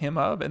accusing him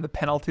of and the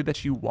penalty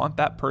that you want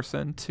that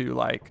person to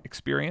like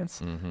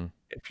experience,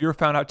 if you're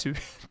found out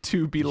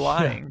to be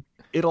lying,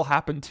 it'll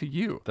happen to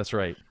you. That's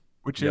right.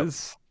 Which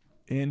is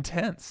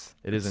intense.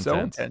 It is so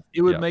intense.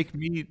 It would make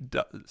me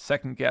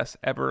second guess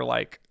ever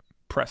like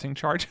pressing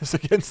charges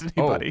against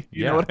anybody.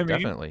 You know what I mean?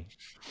 Definitely.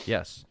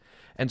 Yes.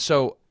 And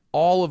so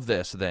all of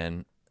this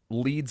then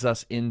leads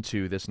us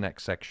into this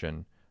next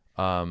section.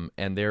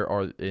 And there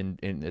are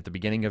in at the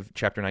beginning of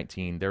chapter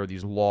 19, there are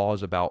these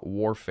laws about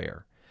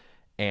warfare.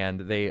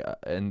 And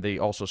they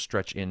also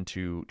stretch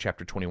into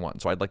chapter 21.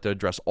 So I'd like to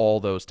address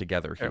all those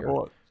together here.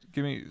 Well,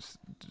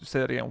 say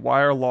that again.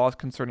 Why are laws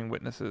concerning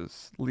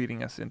witnesses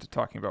leading us into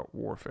talking about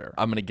warfare?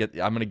 I'm gonna get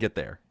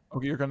there.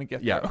 Okay, you're gonna get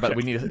there. Yeah, okay. But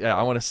we need.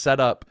 I want to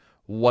set up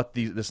what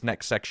this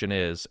next section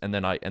is, and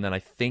then I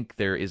think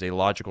there is a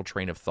logical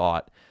train of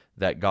thought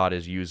that God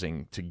is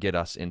using to get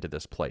us into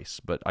this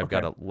place. But I've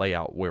got to lay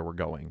out where we're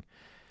going.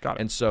 Got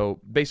it. And so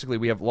basically,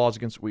 we have laws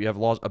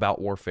about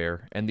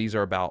warfare, and these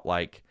are about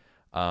like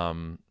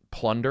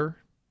plunder.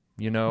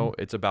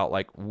 It's about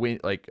like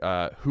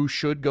who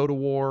should go to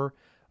war.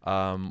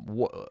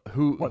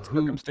 What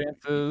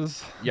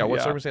circumstances?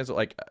 What circumstances?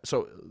 Like,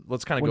 so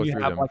let's kind of go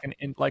through them.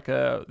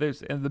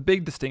 And the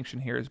big distinction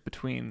here is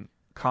between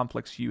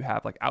conflicts you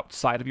have like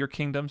outside of your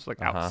kingdoms,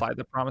 like outside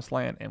the promised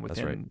land, and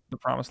within the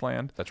promised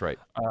land. That's right.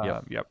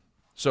 Yep.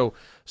 So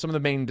some of the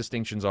main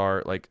distinctions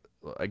are like,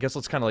 I guess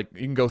let's kind of like,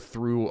 you can go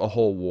through a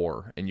whole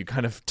war and you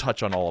kind of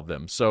touch on all of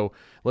them. So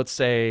let's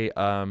say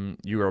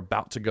you are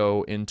about to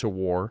go into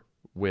war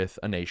with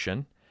a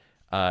nation.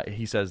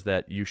 He says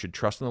that you should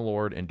trust in the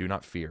Lord and do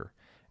not fear.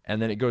 And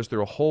then it goes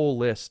through a whole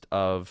list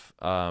of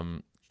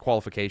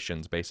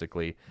qualifications,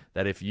 basically,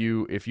 that if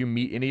you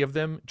meet any of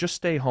them, just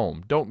stay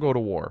home. Don't go to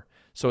war.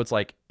 So it's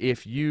like,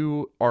 if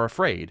you are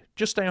afraid,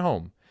 just stay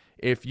home.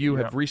 If you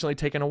have recently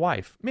taken a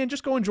wife, man,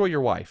 just go enjoy your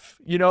wife.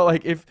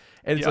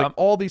 It's like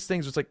all these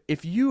things. It's like,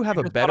 if you have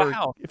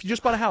if you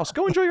just bought a house,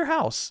 go enjoy your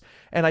house.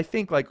 And I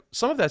think like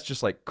some of that's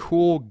just like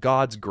cool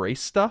God's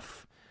grace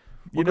stuff.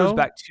 It goes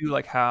back to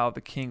like how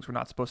the kings were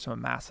not supposed to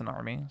amass an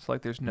army. So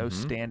like there's no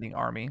standing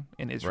army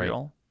in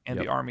Israel, and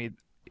the army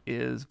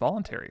is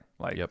voluntary.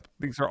 Like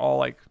these are all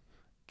like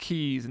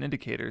keys and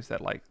indicators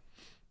that like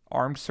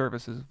armed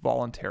service is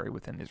voluntary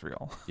within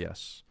Israel.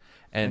 Yes.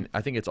 And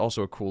I think it's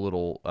also a cool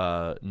little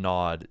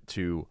nod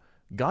to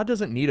God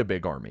doesn't need a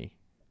big army.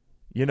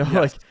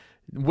 Like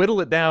whittle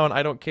it down.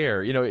 I don't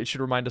care. It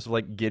should remind us of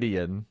like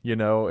Gideon,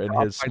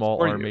 and his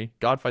small army.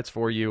 God fights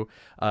for you.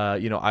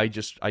 I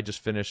just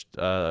finished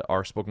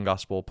our spoken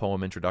gospel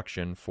poem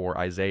introduction for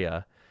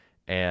Isaiah.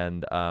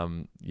 And,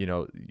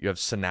 you have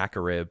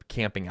Sennacherib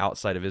camping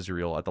outside of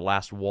Israel at the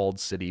last walled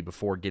city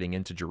before getting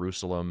into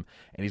Jerusalem.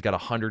 And he's got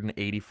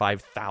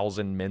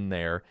 185,000 men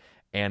there.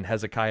 And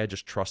Hezekiah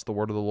just trusts the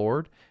word of the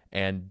Lord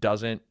and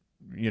doesn't,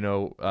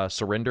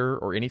 surrender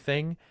or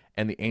anything.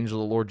 And the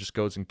angel of the Lord just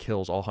goes and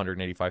kills all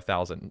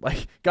 185,000.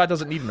 Like, God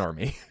doesn't need an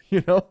army,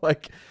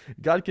 like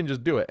God can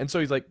just do it. And so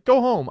he's like, go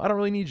home. I don't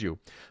really need you.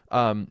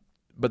 But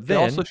then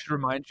it also should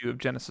remind you of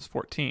Genesis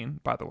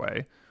 14, by the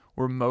way,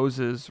 where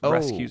Moses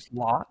rescues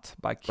Lot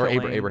by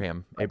killing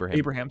Abraham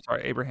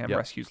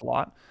rescues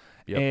Lot.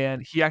 Yep.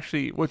 And he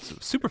actually,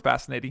 what's super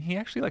fascinating, he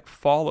actually like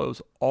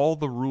follows all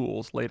the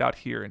rules laid out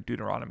here in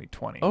Deuteronomy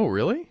 20. Oh,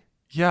 really?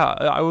 Yeah,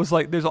 I was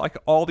like, there's like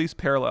all these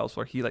parallels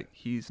where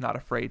he's not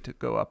afraid to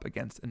go up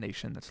against a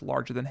nation that's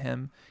larger than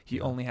him.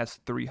 He only has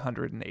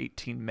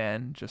 318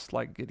 men, just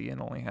like Gideon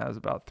only has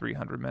about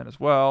 300 men as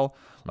well.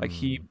 Like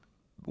he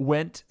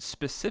went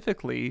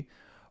specifically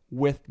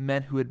with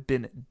men who had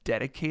been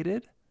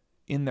dedicated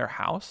in their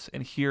house.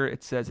 And here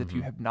it says, if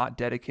you have not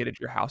dedicated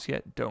your house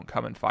yet, don't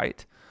come and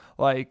fight.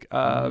 Like,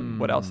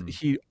 what else?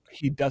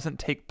 He doesn't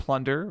take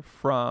plunder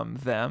from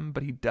them,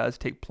 but he does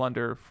take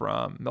plunder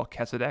from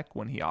Melchizedek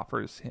when he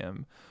offers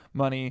him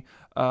money,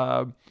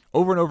 over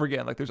and over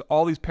again. Like there's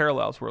all these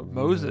parallels where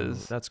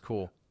Moses, that's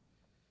cool.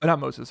 not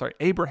Moses, sorry,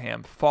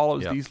 Abraham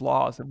follows Yep. these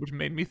laws, which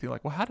made me think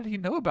like, well, how did he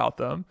know about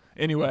them?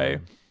 Anyway,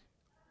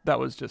 that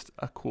was just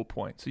a cool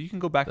point. So you can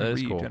go back and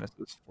read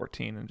Genesis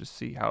 14 and just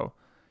see how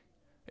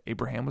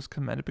Abraham was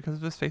commended because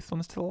of his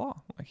faithfulness to the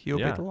law. Like he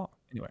obeyed the law.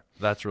 Anyway,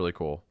 that's really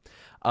cool.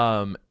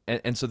 And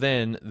so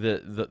then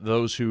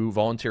those who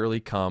voluntarily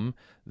come,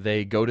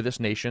 they go to this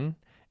nation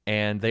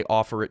and they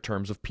offer it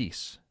terms of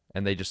peace.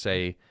 And they just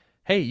say,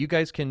 hey, you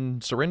guys can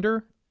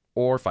surrender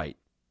or fight.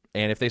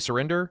 And if they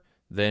surrender,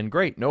 then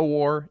great, no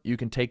war. You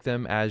can take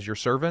them as your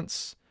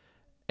servants,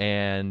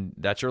 and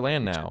that's your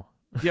land now.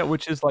 Yeah,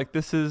 which is like,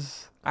 this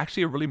is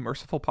actually a really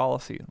merciful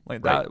policy.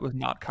 Like that was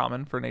not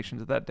common for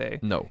nations of that day.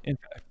 No. In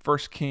fact, 1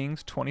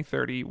 Kings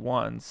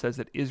 20:31 says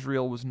that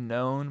Israel was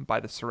known by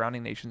the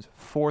surrounding nations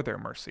for their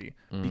mercy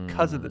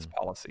because of this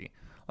policy.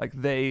 Like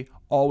they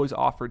always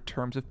offered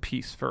terms of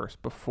peace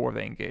first before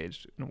they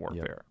engaged in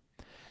warfare.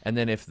 Yep. And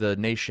then if the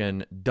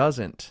nation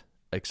doesn't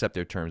accept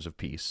their terms of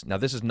peace. Now,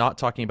 this is not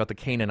talking about the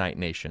Canaanite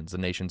nations, the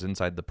nations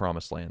inside the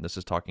Promised Land. This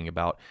is talking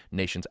about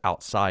nations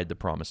outside the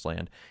Promised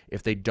Land.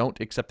 If they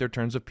don't accept their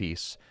terms of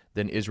peace,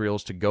 then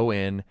Israel's to go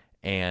in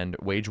and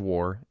wage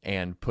war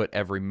and put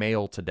every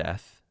male to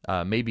death,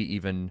 maybe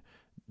even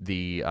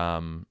the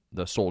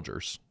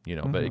soldiers,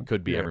 but it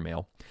could be every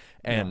male,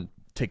 and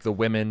take the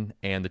women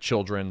and the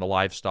children, the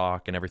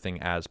livestock, and everything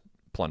as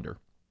plunder.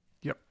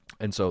 Yep.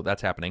 And so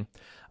that's happening.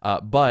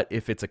 But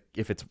if it's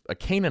a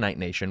Canaanite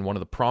nation, one of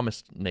the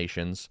promised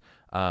nations,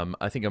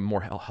 I think a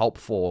more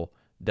helpful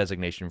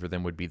designation for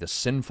them would be the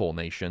sinful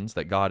nations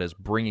that God is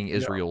bringing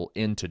Israel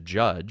in to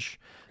judge.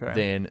 Okay.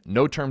 Then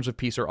no terms of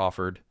peace are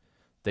offered.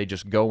 They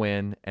just go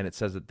in, and it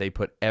says that they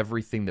put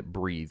everything that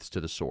breathes to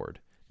the sword.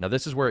 Now,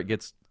 this is where it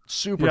gets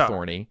super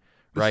thorny,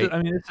 right?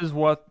 This is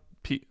what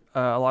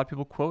a lot of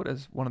people quote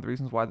as one of the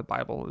reasons why the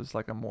Bible is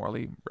like a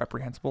morally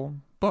reprehensible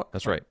book.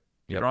 That's right.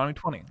 Deuteronomy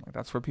 20. Like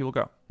that's where people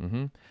go.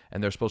 Mm-hmm.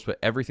 And they're supposed to put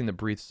everything that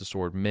breathes the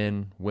sword,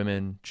 men,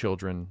 women,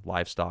 children,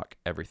 livestock,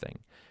 everything.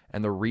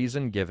 And the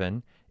reason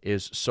given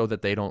is so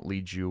that they don't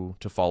lead you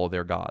to follow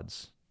their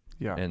gods.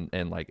 Yeah. And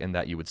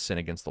that you would sin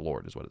against the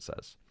Lord is what it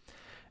says.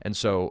 And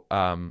so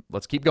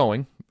let's keep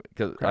going,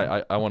 because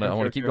I want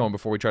to keep going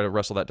before we try to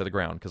wrestle that to the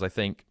ground, because I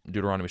think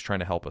Deuteronomy is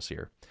trying to help us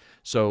here.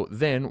 So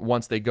then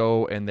once they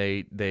go and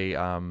they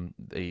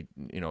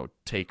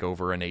take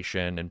over a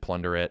nation and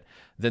plunder it,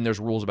 then there's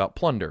rules about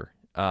plunder.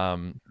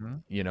 And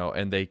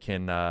they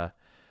can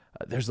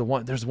there's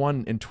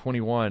one in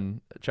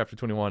chapter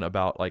 21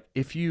 about like,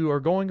 if you are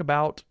going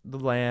about the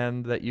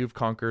land that you've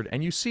conquered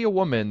and you see a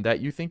woman that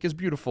you think is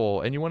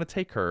beautiful and you want to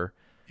take her,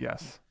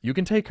 you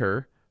can take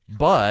her,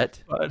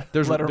 but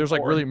there's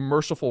like really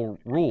merciful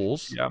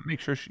rules. Yeah,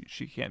 make sure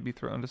she can't be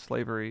thrown into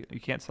slavery.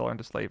 You can't sell her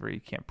into slavery. You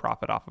can't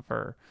profit off of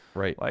her.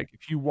 Right. Like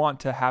if you want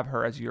to have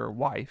her as your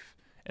wife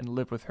and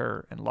live with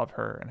her and love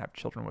her and have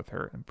children with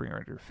her and bring her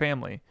into your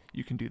family,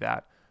 you can do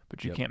that.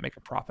 But you can't make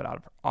a profit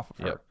off of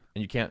her.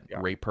 And you can't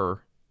rape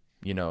her,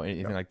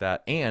 anything like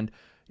that. And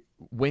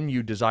when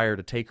you desire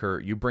to take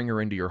her, you bring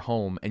her into your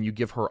home and you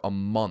give her a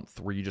month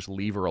where you just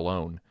leave her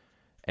alone,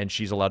 and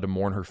she's allowed to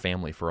mourn her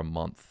family for a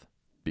month.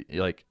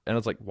 And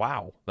it's like,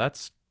 wow,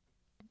 that's,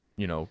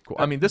 cool.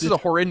 I mean, this is a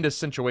horrendous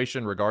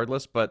situation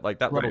regardless, but like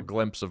that little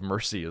glimpse of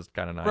mercy is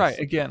kind of nice. Right.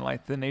 Again,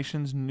 like the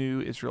nations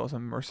knew Israel as a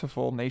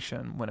merciful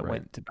nation when it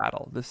went to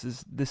battle. This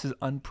is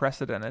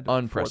unprecedented.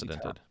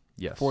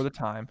 Yes. For the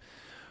time.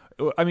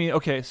 I mean,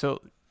 okay, so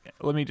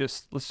I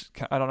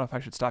don't know if I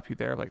should stop you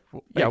there.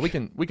 We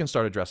can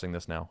start addressing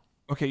this now.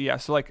 Okay, yeah.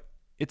 So like,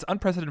 it's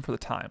unprecedented for the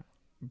time.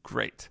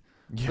 Great.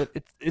 Yeah.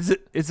 But is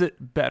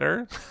it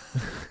better?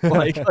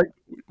 like,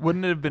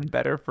 wouldn't it have been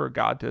better for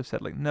God to have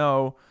said like,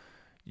 no,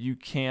 you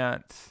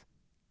can't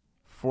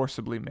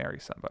forcibly marry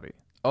somebody?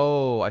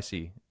 Oh, I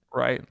see.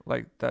 Right?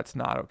 Like that's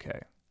not okay.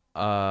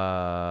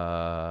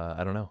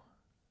 I don't know.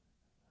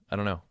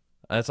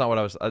 That's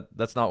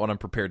not what I'm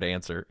prepared to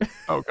answer.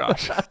 Oh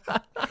gosh.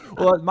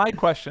 Well, my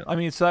question,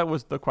 so that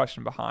was the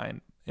question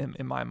behind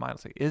in my mind.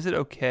 It's like, is it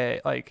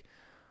okay? Like,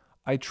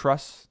 I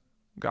trust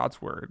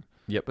God's word.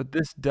 Yep. But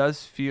this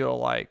does feel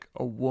like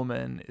a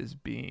woman is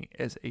being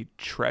as a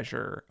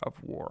treasure of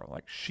war.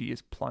 Like she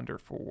is plunder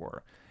for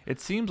war. It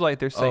seems like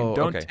they're saying,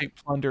 don't take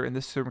plunder in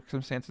this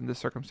circumstance, in this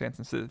circumstance,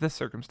 instead of this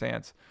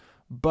circumstance.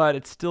 But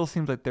it still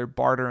seems like they're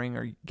bartering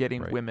or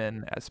getting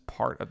women as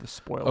part of the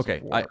spoils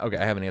of war.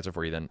 I have an answer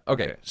for you then.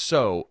 Okay.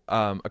 So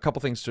a couple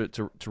things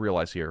to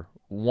realize here.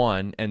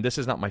 One, and this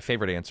is not my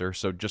favorite answer,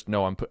 so just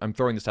know I'm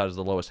throwing this out as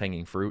the lowest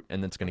hanging fruit,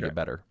 and then it's going to get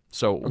better.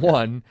 So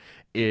one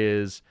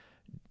is,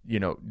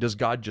 does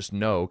God just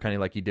know, kind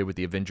of like he did with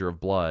the Avenger of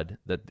Blood,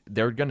 that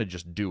they're going to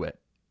just do it?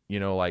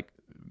 Like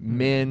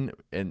men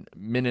in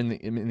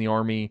the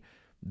army,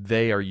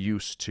 they are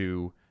used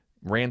to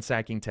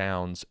ransacking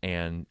towns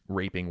and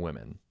raping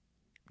women,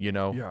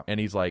 and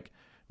he's like,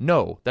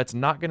 no, that's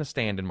not going to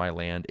stand in my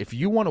land. If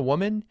you want a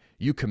woman,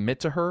 you commit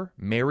to her,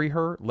 marry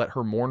her, let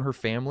her mourn her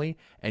family,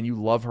 and you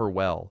love her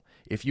well.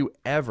 if you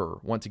ever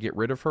want to get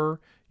rid of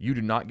her, you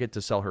do not get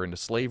to sell her into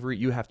slavery.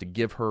 You have to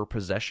give her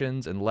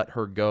possessions and let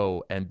her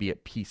go and be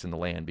at peace in the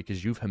land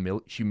because you've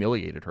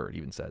humiliated her, it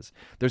even says.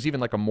 There's even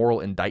like a moral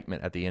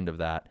indictment at the end of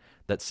that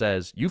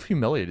says, you've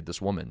humiliated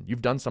this woman.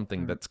 You've done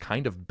something that's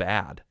kind of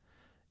bad.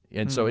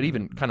 And so it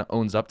even kind of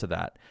owns up to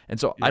that. And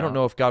so I don't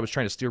know if God was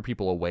trying to steer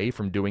people away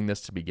from doing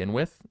this to begin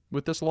with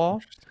this law.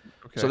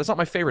 Okay. So that's not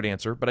my favorite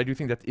answer, but I do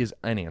think that is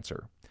an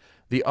answer.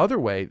 The other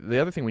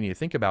thing we need to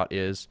think about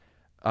is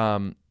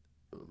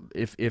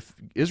if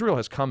Israel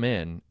has come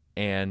in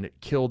and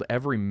killed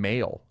every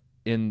male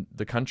in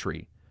the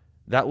country,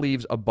 that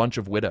leaves a bunch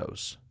of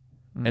widows.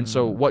 And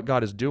so what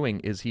God is doing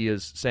is he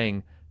is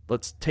saying,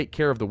 let's take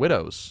care of the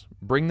widows,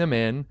 bring them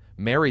in,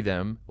 marry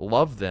them,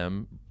 love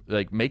them,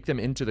 like make them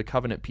into the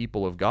covenant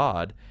people of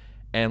God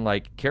and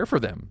like care for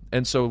them.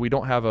 And so we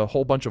don't have a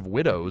whole bunch of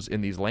widows in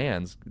these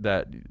lands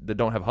that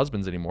don't have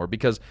husbands anymore,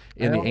 because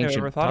in the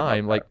ancient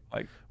time, like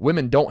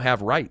women don't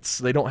have rights.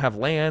 They don't have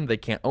land. They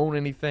can't own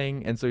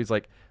anything. And so he's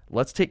like,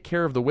 let's take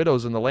care of the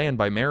widows in the land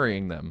by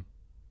marrying them.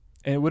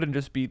 And it wouldn't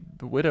just be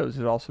the widows.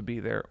 It'd also be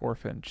their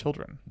orphan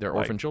children. Their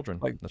orphan children.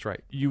 That's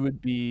right. You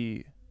would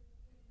be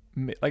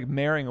like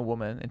marrying a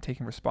woman and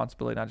taking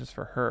responsibility not just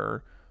for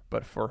her,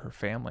 but for her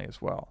family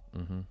as well.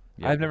 Mm-hmm.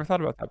 Yeah. I've never thought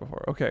about that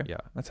before. Okay, yeah,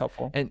 that's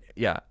helpful. And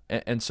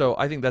and so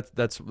I think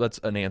that's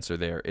an answer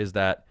there, is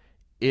that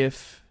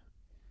if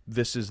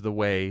this is the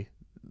way,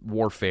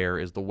 warfare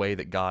is the way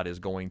that God is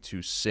going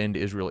to send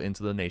Israel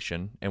into the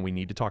nation, and we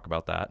need to talk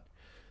about that,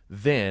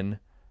 then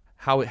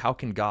how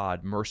can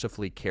God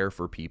mercifully care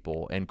for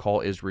people and call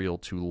Israel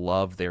to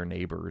love their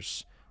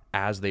neighbors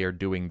as they are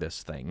doing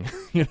this thing?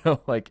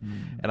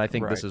 And I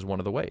think this is one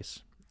of the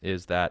ways,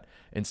 is that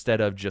instead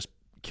of just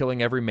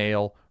killing every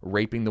male,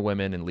 raping the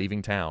women, and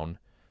leaving town,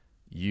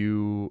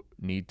 you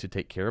need to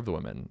take care of the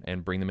women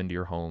and bring them into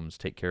your homes,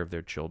 take care of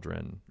their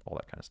children, all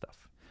that kind of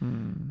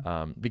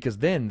stuff. Because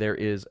then there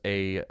is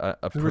a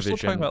provision. We're still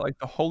talking about like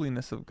the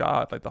holiness of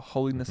God, like the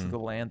holiness of the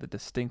land, the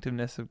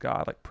distinctiveness of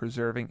God, like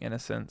preserving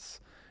innocence,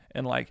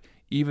 and like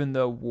even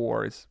though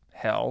war is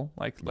hell,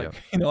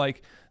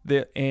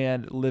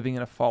 and living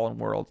in a fallen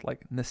world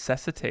like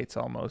necessitates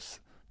almost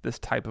this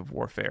type of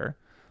warfare.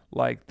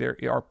 Like there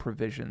are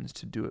provisions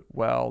to do it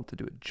well, to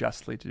do it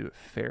justly, to do it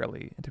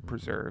fairly, and to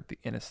preserve the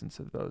innocence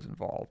of those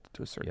involved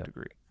to a certain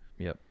degree.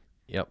 Yep.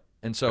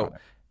 And so,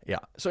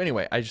 So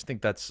anyway, I just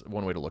think that's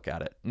one way to look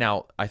at it.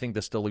 Now, I think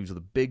this still leaves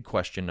the big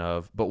question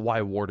of, but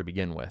why war to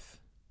begin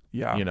with?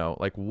 Yeah.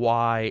 Like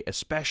why,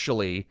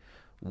 especially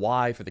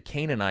why for the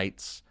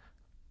Canaanites,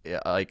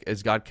 like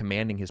is God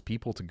commanding his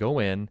people to go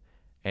in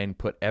and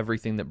put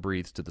everything that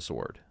breathes to the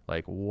sword?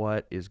 Like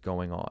what is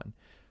going on?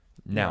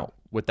 Now,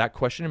 with that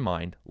question in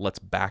mind, let's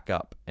back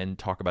up and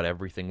talk about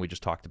everything we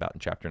just talked about in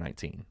chapter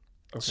 19.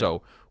 Okay.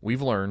 So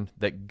we've learned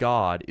that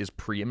God is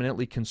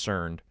preeminently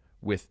concerned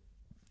with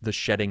the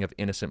shedding of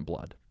innocent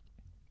blood,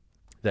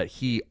 that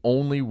he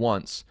only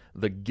wants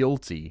the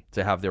guilty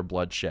to have their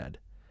blood shed.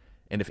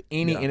 And if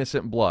any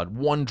innocent blood,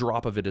 one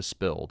drop of it is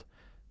spilled,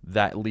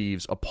 that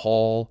leaves a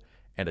pall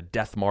and a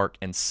death mark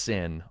and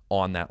sin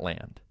on that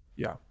land.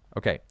 Yeah.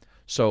 Okay.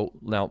 So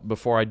now,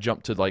 before I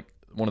jump to like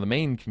one of the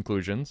main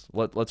conclusions,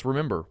 let's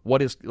remember,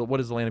 what is the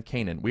land of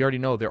Canaan? We already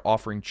know they're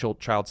offering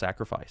child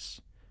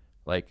sacrifice.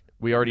 Like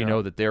we already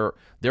know that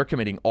they're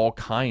committing all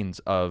kinds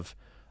of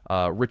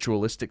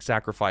ritualistic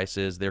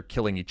sacrifices. They're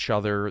killing each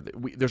other.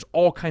 There's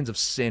all kinds of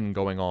sin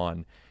going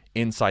on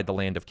inside the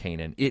land of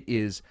Canaan. It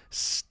is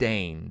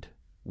stained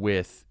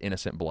with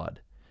innocent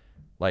blood.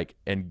 Like,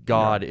 and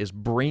God is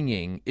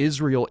bringing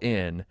Israel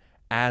in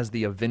as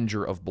the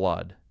avenger of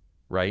blood,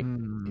 right?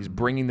 He's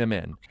bringing them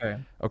in.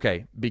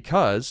 Okay,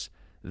 because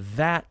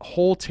that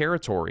whole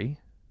territory,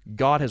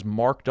 God has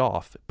marked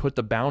off, put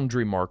the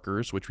boundary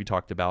markers, which we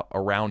talked about,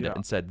 around it,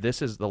 and said,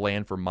 this is the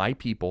land for my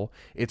people.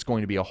 It's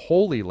going to be a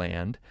holy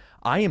land.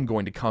 I am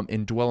going to come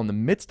and dwell in the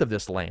midst of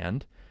this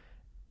land,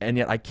 and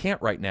yet I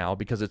can't right now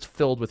because it's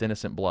filled with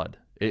innocent blood.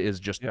 It is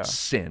just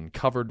sin,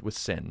 covered with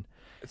sin.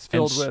 It's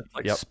filled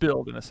with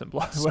spilled innocent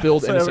blood.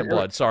 Spilled innocent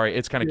blood. Sorry,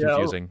 it's kind of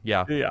confusing.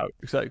 Yeah,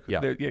 exactly.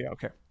 Yeah,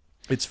 okay.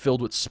 It's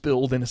filled with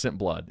spilled innocent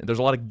blood. And there's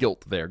a lot of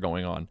guilt there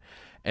going on.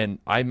 And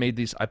I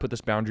put this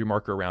boundary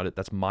marker around it.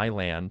 That's my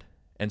land.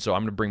 And so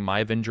I'm going to bring my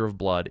avenger of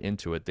blood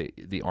into it,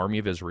 the army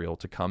of Israel,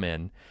 to come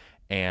in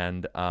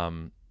and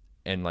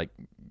like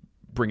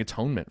bring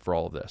atonement for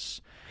all of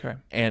this. Okay.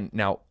 And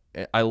now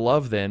I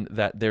love then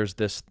that there's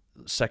this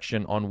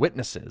section on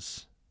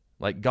witnesses.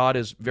 Like God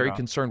is very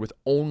concerned with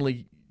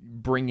only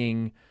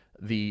bringing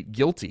the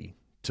guilty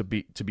to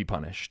be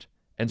punished.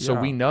 And so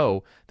we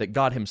know that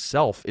God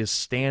himself is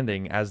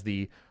standing as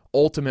the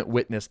ultimate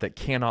witness that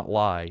cannot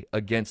lie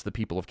against the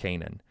people of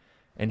Canaan.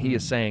 And he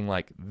is saying,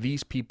 like,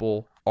 these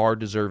people are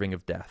deserving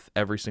of death,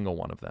 every single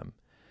one of them.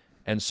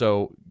 And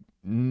so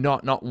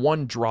not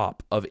one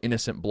drop of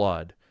innocent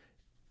blood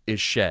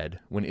is shed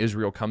when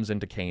Israel comes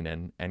into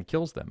Canaan and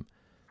kills them.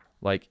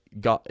 Like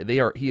God,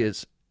 he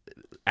is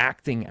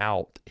acting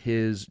out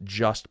his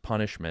just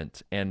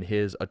punishment and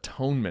his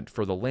atonement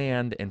for the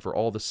land and for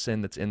all the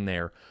sin that's in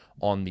there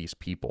on these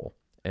people.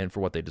 and for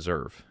what they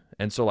deserve.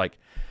 And so like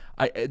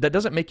that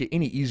doesn't make it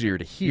any easier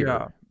to hear,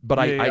 Yeah.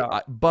 but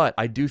Yeah. but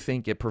I do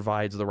think it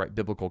provides the right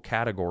biblical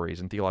categories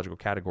and theological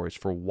categories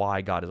for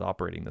why God is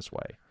operating this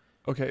way.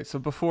 Okay, so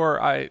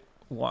before I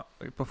want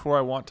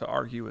to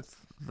argue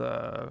with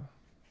the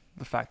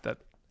fact that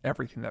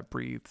everything that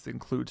breathes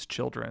includes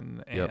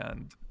children and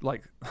Yep.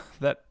 like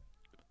that,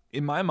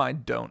 in my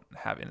mind, don't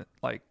have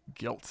like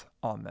guilt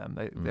on them.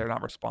 They're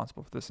not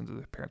responsible for this into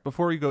their parents.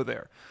 Before we go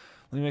there,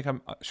 let me make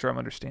sure I'm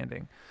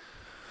understanding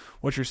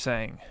what you're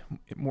saying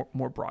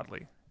more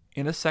broadly.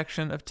 In a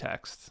section of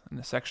text, in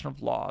a section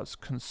of laws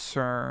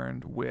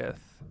concerned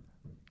with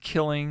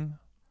killing,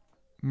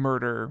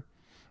 murder,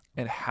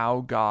 and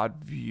how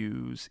God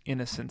views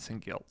innocence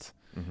and guilt.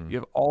 You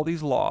have all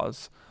these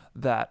laws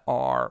that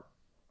are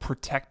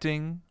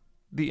protecting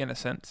the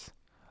innocent,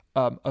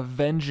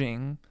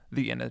 avenging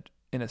the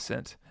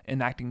innocent,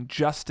 enacting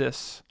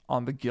justice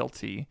on the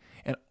guilty,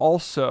 and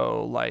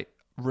also like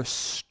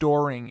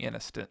restoring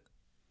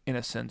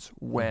innocence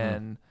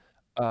when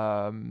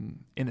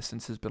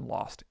innocence has been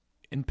lost.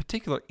 In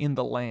particular, in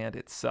the land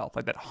itself,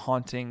 like that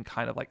haunting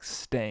kind of like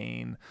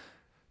stain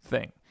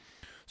thing.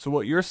 So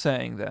what you're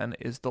saying then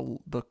is the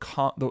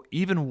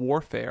even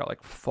warfare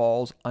like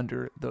falls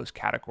under those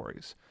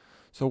categories.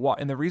 So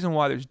and the reason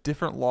why there's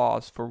different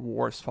laws for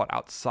wars fought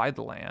outside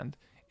the land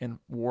and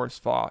wars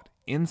fought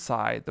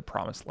inside the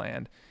promised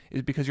land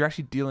is because you're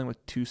actually dealing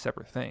with two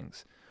separate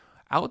things.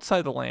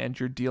 Outside the land,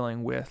 you're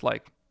dealing with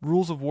like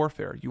rules of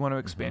warfare. You want to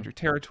expand your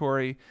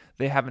territory.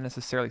 They haven't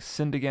necessarily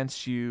sinned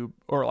against you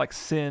or like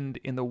sinned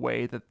in the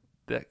way that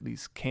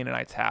these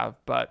Canaanites have,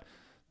 but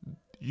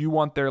you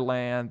want their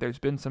land. There's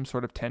been some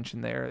sort of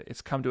tension there.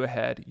 It's come to a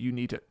head. You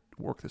need to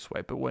work this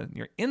way. But when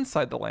you're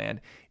inside the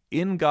land,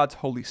 in God's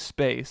holy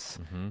space,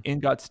 in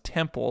God's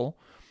temple,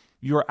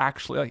 you're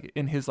actually like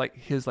in his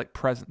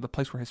presence, the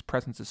place where his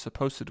presence is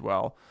supposed to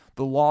dwell.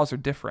 The laws are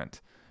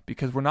different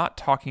because we're not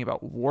talking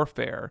about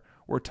warfare.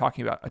 We're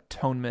talking about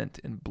atonement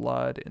and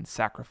blood and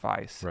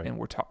sacrifice, Right. and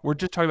we're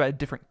just talking about a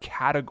different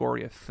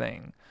category of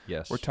thing.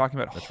 Yes. We're talking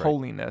about That's right.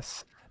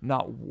 holiness,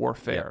 not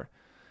warfare.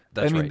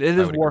 That's I mean, right. it I is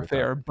would agree with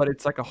warfare, but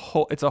it's like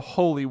it's a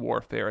holy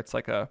warfare.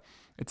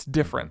 It's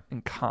different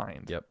in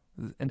kind. Yep.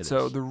 And It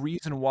so is. the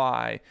reason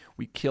why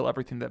we kill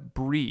everything that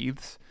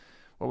breathes,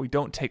 why we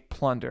don't take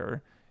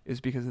plunder, is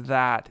because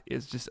that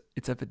is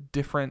it's of a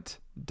different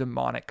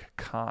demonic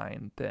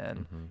kind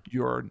than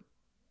your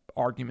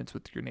arguments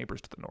with your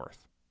neighbors to the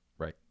north.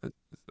 Right.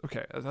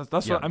 Okay,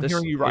 that's what I'm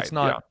hearing you right. It's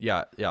not.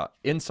 Yeah.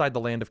 Inside the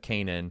land of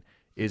Canaan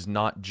is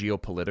not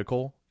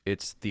geopolitical.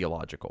 It's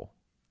theological.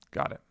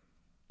 Got it.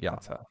 Yeah.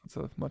 That's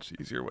a much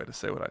easier way to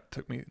say what it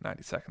took me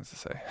 90 seconds to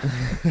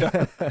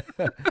say.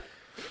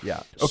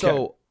 Yeah. Okay.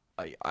 So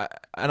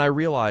I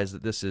realize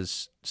that this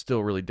is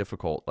still really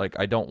difficult. Like,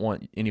 I don't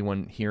want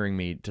anyone hearing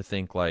me to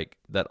think like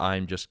that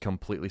I'm just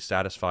completely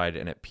satisfied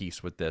and at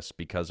peace with this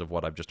because of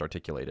what I've just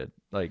articulated.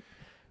 Like,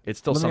 it's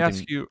still Let me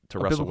something ask you to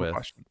a wrestle biblical with.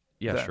 question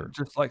Yeah, then. sure.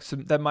 Just like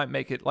that might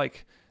make it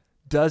like,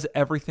 does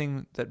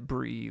everything that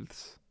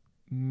breathes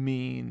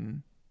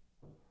mean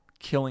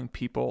killing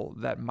people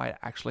that might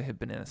actually have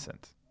been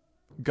innocent?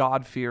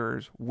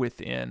 God-fearers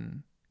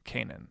within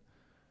Canaan.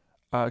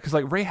 Because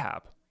like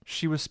Rahab,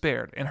 she was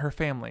spared, and her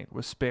family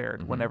was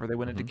spared whenever they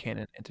went into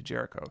Canaan, into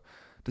Jericho.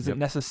 Does it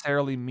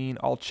necessarily mean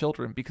all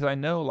children? Because I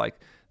know like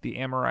the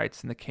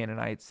Amorites and the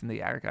Canaanites and the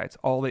Agagites,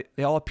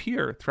 they all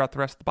appear throughout the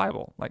rest of the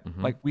Bible.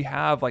 Like we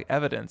have like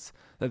evidence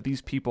that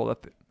these people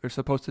that they're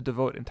supposed to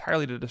devote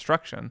entirely to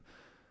destruction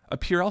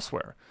appear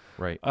elsewhere.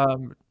 Right.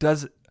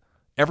 Does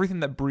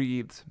everything that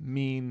breathes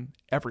mean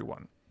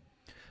everyone?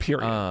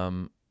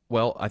 Period.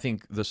 Well, I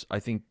think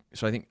I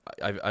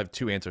have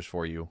two answers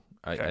for you.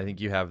 Okay. I think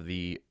you have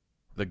the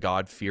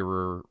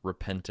God-fearer,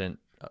 repentant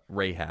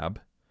Rahab,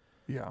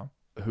 Yeah.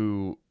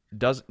 who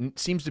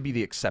seems to be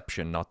the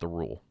exception, not the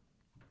rule.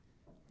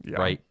 Yeah.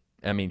 Right?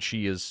 I mean,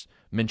 she is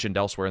mentioned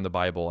elsewhere in the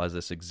Bible as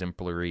this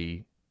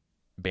exemplary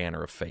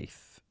banner of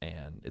faith,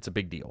 and it's a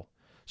big deal.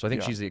 So I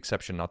think she's the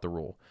exception, not the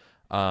rule.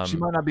 She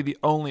might not be the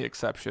only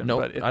exception, no,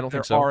 but if I don't there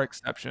think so. are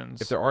exceptions,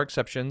 If there are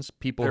exceptions,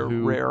 people they're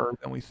who rarer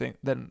than we think,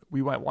 then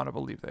we might want to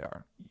believe they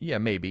are. Yeah,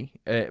 maybe.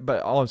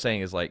 But all I'm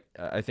saying is, like,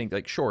 I think,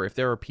 like, sure, if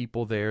there are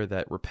people there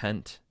that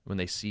repent when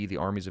they see the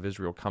armies of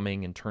Israel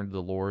coming and turn to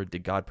the Lord,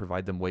 did God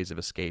provide them ways of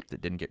escape that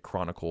didn't get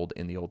chronicled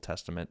in the Old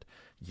Testament?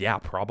 Yeah,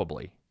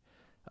 probably.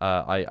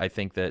 I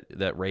think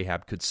that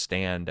Rahab could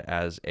stand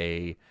as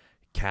a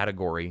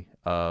category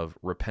of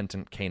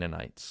repentant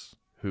Canaanites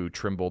who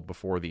trembled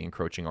before the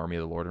encroaching army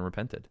of the Lord and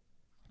repented.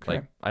 Okay.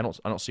 Like, I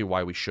don't see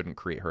why we shouldn't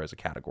create her as a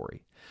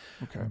category.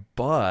 Okay.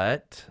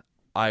 But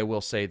I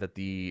will say that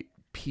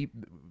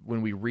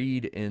when we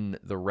read in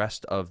the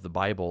rest of the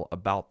Bible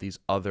about these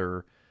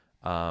other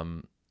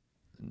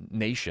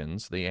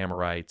nations, the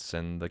Amorites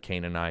and the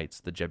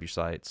Canaanites, the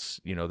Jebusites,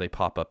 they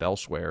pop up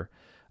elsewhere.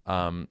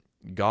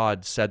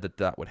 God said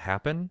that would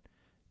happen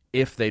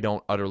if they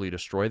don't utterly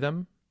destroy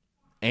them,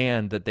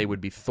 and that they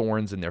would be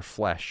thorns in their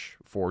flesh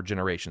for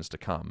generations to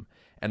come.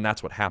 And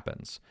that's what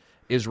happens.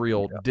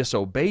 Israel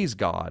disobeys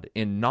God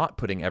in not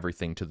putting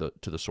everything to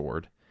the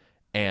sword,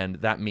 and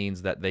that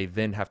means that they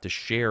then have to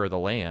share the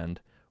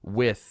land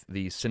with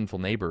these sinful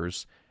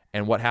neighbors.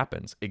 And what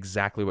happens?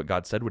 Exactly what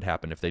God said would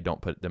happen if they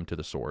don't put them to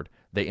the sword.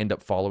 They end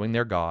up following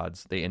their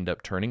gods. They end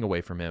up turning away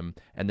from him.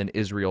 And then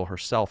Israel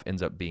herself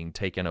ends up being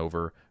taken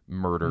over,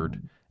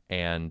 murdered,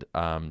 and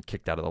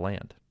kicked out of the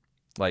land.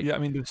 Like, yeah, I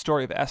mean, the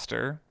story of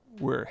Esther,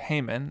 where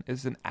Haman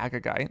is an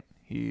Agagite.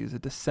 He's a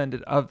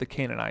descendant of the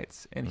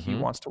Canaanites, and he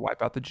wants to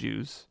wipe out the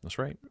Jews. That's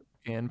right.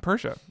 In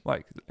Persia.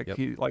 Like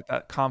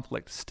that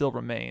conflict still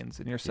remains.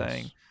 And you're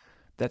saying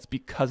that's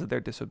because of their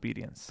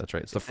disobedience. That's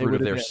right. It's the fruit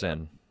of their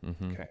sin.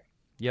 Okay.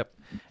 Yep.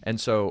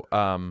 And so,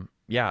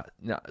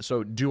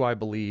 so do I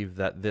believe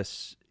that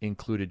this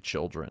included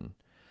children?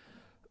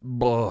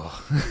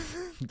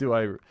 Do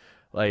I,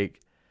 like,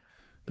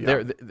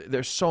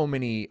 there's so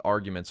many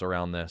arguments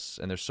around this,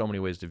 and there's so many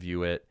ways to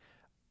view it.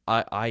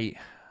 I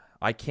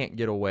can't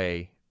get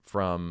away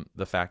from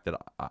the fact that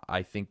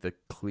I think the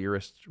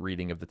clearest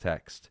reading of the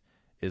text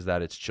is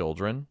that it's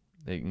children.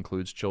 It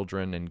includes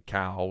children and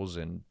cows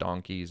and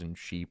donkeys and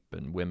sheep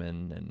and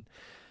women,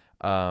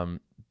 and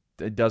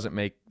it doesn't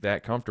make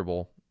that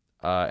comfortable,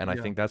 and I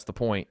think that's the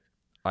point.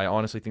 I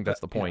honestly think that's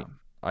the point.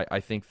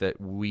 I think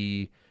that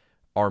we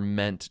are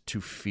meant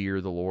to fear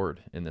the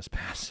Lord in this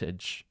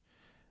passage.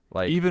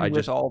 Like, even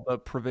with all the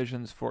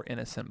provisions for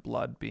innocent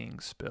blood being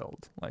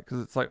spilled, like,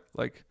 because it's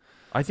like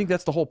I think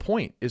that's the whole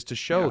point, is to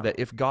show that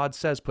if God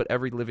says put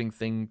every living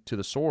thing to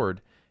the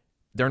sword,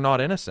 they're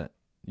not innocent.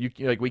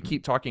 We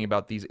keep talking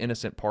about these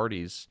innocent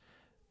parties.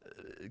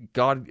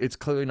 God, it's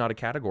clearly not a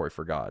category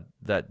for God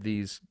that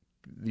these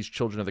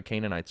children of the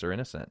Canaanites are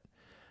innocent.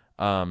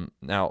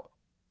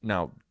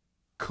 Now,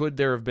 could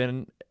there have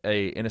been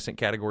a innocent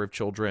category of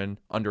children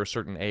under a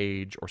certain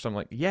age or something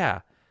like?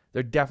 Yeah,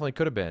 there definitely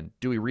could have been.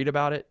 Do we read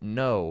about it?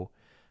 No.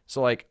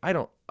 So, like, I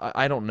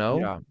don't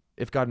know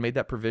if God made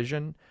that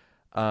provision.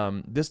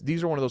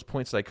 These are one of those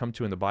points that I come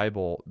to in the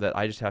Bible that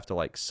I just have to,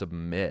 like,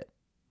 submit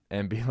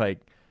and be like,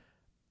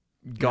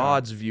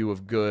 God's view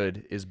of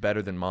good is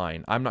better than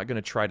mine. I'm not going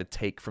to try to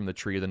take from the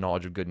tree of the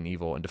knowledge of good and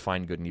evil and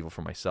define good and evil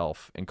for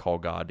myself and call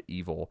God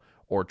evil,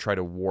 or try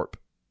to warp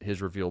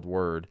his revealed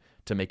word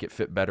to make it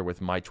fit better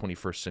with my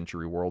 21st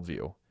century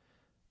worldview.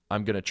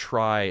 I'm going to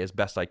try as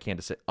best I can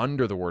to sit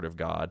under the word of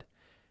God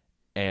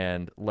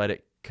and let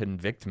it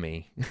convict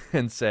me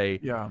and say,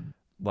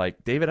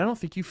 like, David, I don't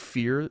think you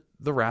fear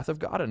the wrath of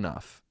God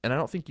enough. And I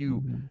don't think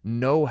you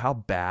know how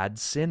bad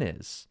sin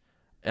is.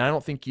 And I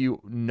don't think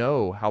you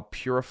know how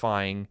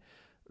purifying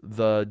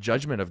the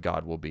judgment of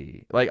God will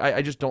be. Like,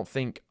 I just don't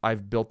think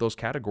I've built those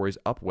categories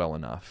up well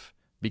enough,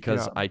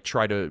 because I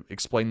try to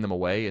explain them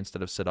away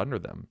instead of sit under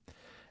them.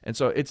 And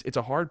so it's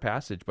a hard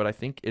passage, but I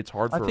think it's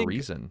hard for a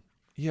reason.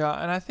 Yeah,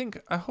 and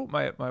I hope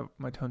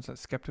my tone's not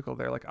skeptical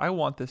there. Like, I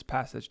want this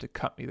passage to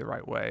cut me the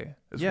right way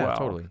as well. Yeah,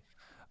 totally.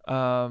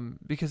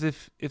 Because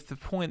if the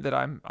point that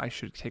I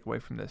should take away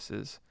from this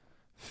is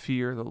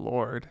fear the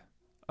Lord,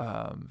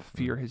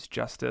 fear his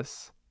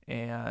justice,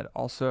 and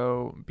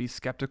also be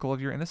skeptical of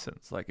your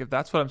innocence. Like, if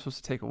that's what I'm supposed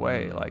to take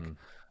away, like,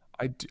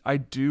 I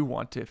do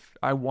want to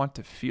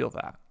feel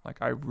that. Like,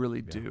 I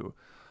really do.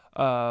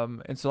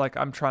 And so, like,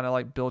 I'm trying to,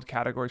 like, build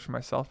categories for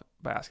myself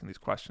by asking these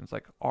questions.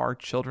 Like, are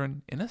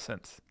children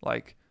innocent?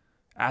 Like,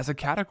 as a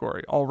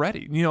category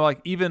already,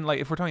 like, even,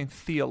 like, if we're talking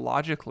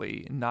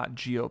theologically, not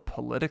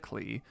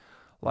geopolitically,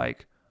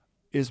 like,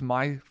 is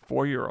my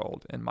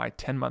 4-year-old and my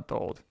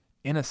 10-month-old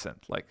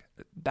innocent? Like,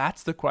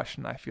 that's the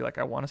question I feel like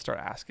I want to start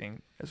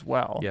asking as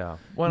well. Yeah.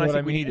 Well, and I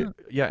think we need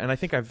to, and I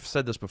think I've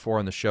said this before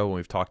on the show when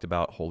we've talked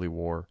about holy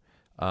war,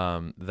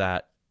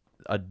 that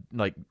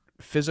like,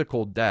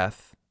 physical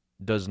death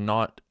does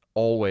not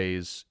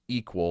always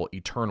equal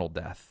eternal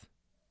death.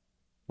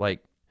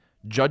 Like,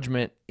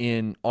 judgment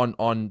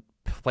on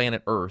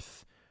planet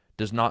Earth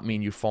does not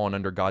mean you've fallen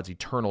under God's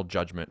eternal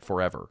judgment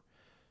forever.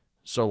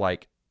 So,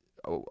 like,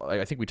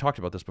 I think we talked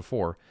about this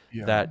before,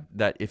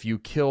 that if you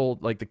kill,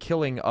 like, the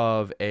killing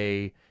of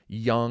a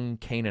young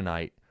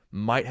Canaanite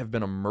might have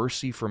been a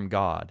mercy from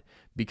God,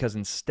 because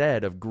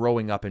instead of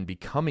growing up and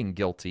becoming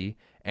guilty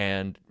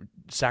and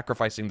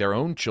sacrificing their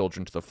own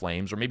children to the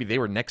flames, or maybe they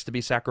were next to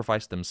be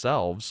sacrificed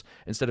themselves,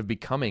 instead of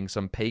becoming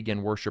some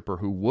pagan worshiper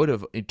who would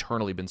have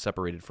eternally been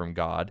separated from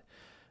God,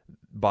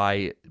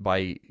 by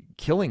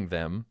killing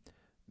them,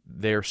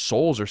 their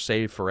souls are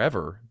saved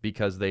forever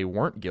because they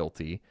weren't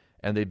guilty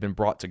and they've been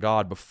brought to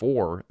God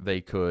before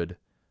they could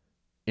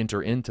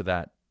enter into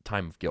that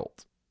time of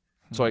guilt.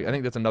 So I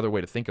think that's another way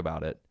to think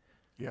about it.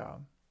 Yeah.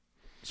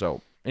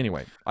 So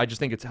anyway, I just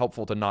think it's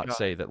helpful to not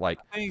say that, like,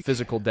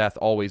 physical death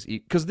always,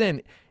 because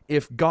then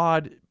if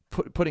God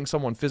putting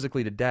someone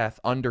physically to death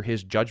under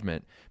his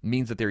judgment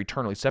means that they're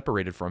eternally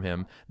separated from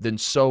him, then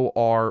so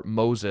are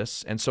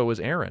Moses and so is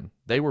Aaron.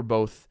 They were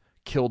both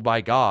killed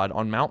by God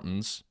on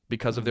mountains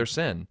because of their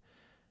sin.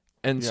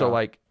 And so,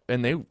 like,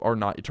 and they are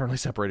not eternally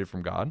separated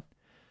from God.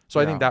 So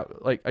I think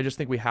that, like, I just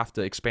think we have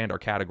to expand our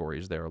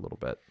categories there a little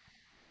bit.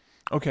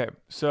 Okay,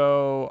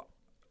 so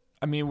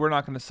I mean, we're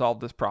not going to solve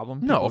this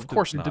problem. No, People of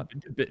course have not.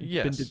 been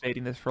Yes.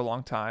 debating this for a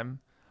long time.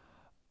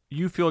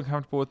 You feel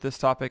uncomfortable with this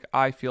topic.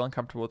 I feel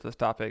uncomfortable with this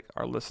topic.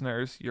 Our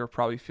listeners, you're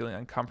probably feeling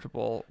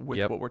uncomfortable with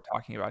Yep. what we're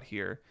talking about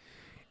here.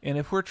 And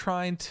if we're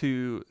trying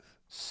to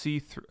see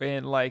through,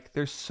 and like,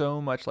 there's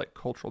so much like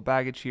cultural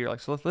baggage here. Like,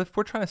 so if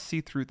we're trying to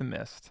see through the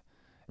mist,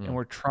 and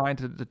we're trying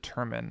to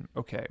determine,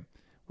 okay,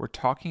 we're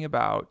talking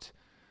about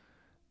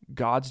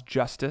God's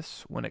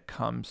justice when it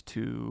comes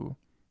to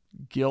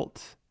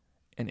guilt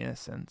and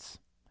innocence,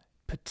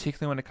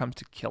 particularly when it comes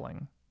to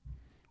killing.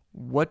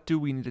 What do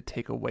we need to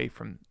take away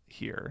from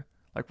here?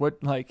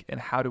 And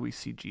how do we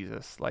see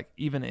Jesus? Like,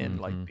 even in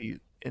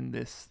in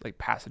this like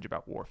passage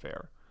about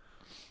warfare.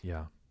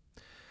 Yeah.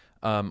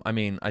 I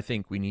mean, I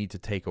think we need to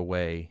take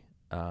away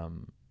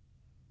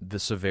the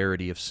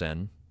severity of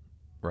sin,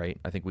 right?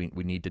 I think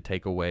we need to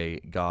take away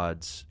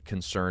God's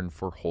concern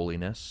for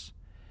holiness.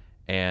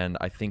 And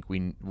I think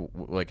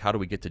how do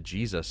we get to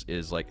Jesus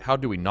is like, how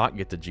do we not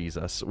get to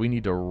Jesus? We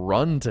need to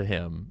run to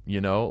him,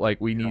 like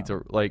we need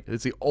to, like,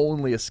 it's the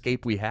only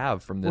escape we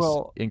have from this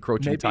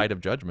encroaching tide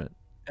of judgment.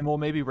 And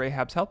maybe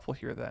Rahab's helpful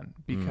here then,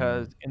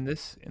 because in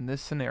this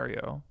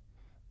scenario,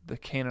 the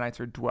Canaanites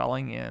are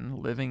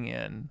living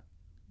in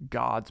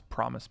God's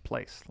promised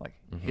place, like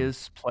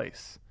his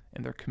place,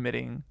 and they're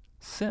committing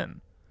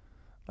sin.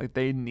 Like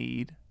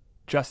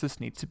justice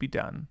needs to be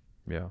done.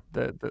 Yeah.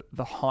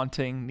 The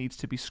haunting needs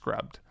to be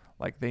scrubbed.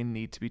 Like, they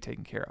need to be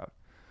taken care of.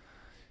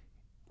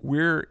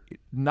 We're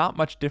not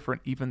much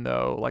different, even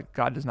though like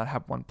God does not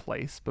have one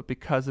place, but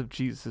because of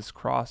Jesus'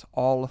 cross,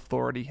 all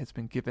authority has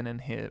been given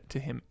to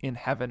him in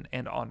heaven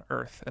and on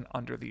earth and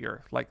under the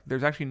earth. Like,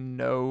 there's actually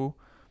no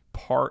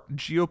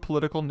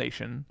geopolitical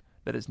nation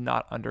that is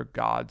not under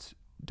God's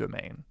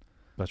domain.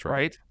 That's right.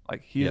 Right?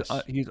 Like,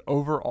 he's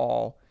over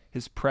all.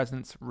 His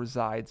presence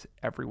resides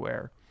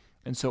everywhere.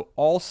 And so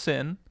all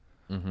sin,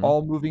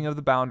 all moving of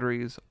the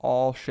boundaries,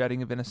 all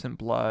shedding of innocent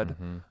blood,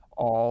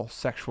 all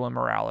sexual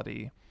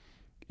immorality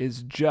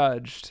is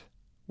judged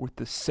with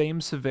the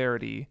same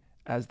severity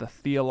as the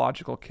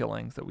theological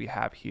killings that we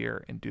have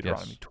here in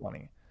Deuteronomy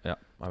 20. Yeah,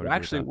 I would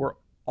Actually, we're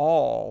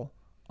all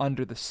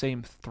under the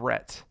same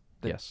threat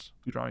that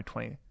Deuteronomy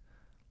 20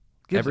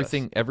 gives us.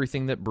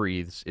 Everything that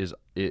breathes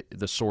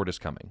the sword is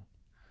coming.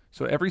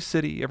 So every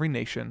city, every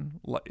nation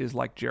is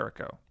like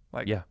Jericho.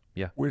 Like,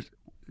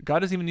 God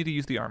doesn't even need to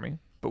use the army,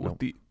 but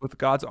with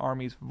God's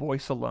army's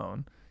voice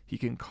alone, he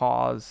can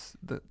cause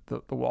the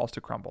walls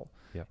to crumble.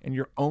 Yeah. And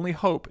your only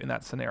hope in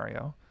that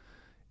scenario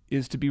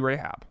is to be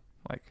Rahab,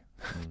 like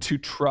to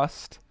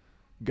trust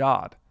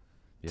God,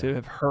 to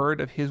have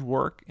heard of his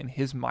work and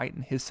his might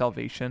and his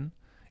salvation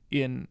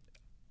in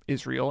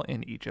Israel,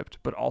 in Egypt,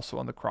 but also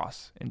on the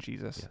cross in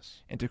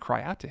Jesus, and to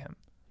cry out to him.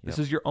 This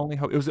is your only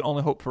hope. It was the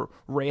only hope for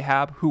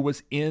Rahab, who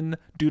was in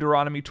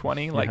Deuteronomy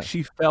 20. Like,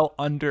 she fell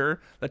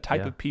under the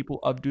type of people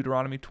of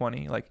Deuteronomy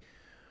 20. Like,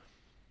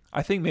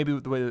 I think maybe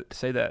the way to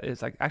say that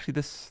is like, actually,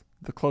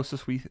 the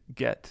closest we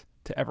get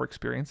to ever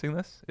experiencing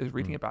this is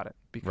reading about it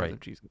because of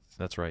Jesus.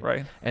 That's right.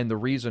 Right. And the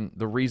reason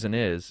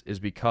is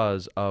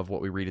because of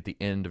what we read at the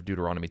end of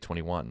Deuteronomy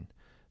 21.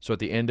 So at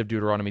the end of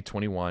Deuteronomy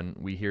 21,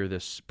 we hear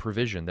this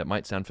provision that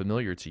might sound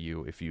familiar to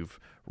you if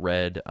you've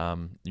read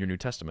your New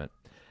Testament.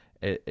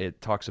 It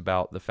talks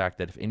about the fact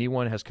that if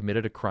anyone has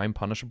committed a crime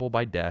punishable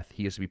by death,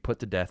 he is to be put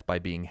to death by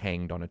being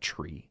hanged on a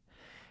tree.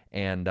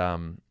 And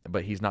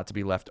but he's not to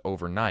be left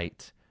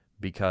overnight,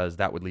 because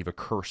that would leave a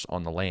curse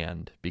on the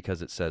land,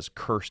 because it says,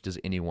 "Cursed is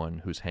anyone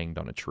who's hanged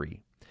on a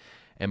tree."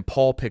 And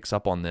Paul picks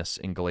up on this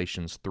in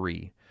Galatians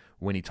 3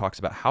 when he talks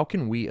about how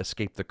can we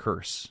escape the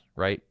curse,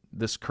 right?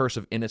 This curse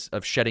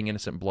of shedding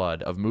innocent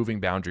blood, of moving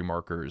boundary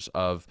markers,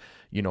 of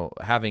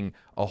having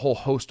a whole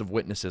host of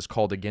witnesses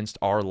called against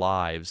our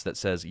lives that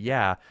says,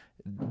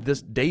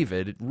 this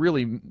David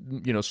really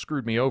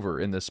screwed me over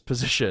in this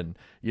position.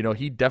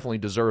 He definitely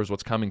deserves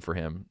what's coming for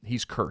him.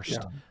 He's cursed.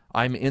 Yeah.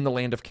 I'm in the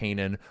land of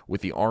Canaan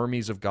with the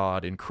armies of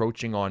God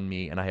encroaching on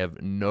me, and I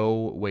have no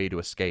way to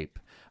escape.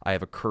 I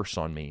have a curse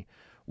on me.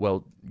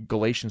 Well,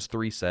 Galatians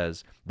 3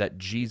 says that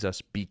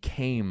Jesus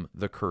became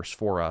the curse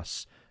for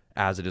us,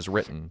 as it is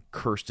written,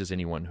 "Cursed is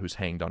anyone who's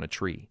hanged on a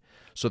tree."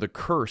 So the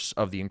curse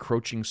of the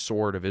encroaching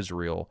sword of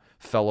Israel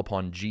fell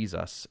upon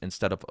Jesus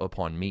instead of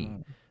upon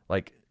me.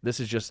 Like, this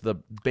is just the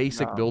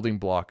basic building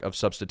block of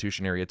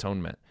substitutionary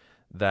atonement,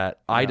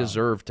 that I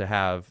deserve to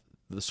have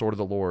the sword of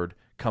the Lord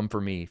come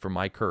for me for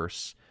my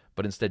curse,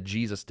 but instead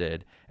Jesus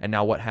did. And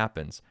now what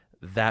happens?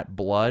 That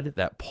blood,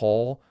 that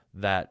pall,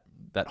 that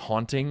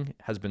haunting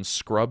has been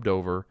scrubbed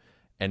over,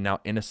 and now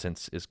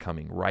innocence is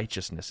coming.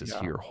 Righteousness is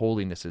here.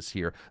 Holiness is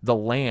here. The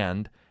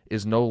land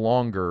is no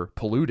longer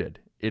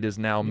polluted. It is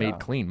now made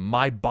clean.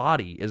 My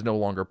body is no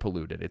longer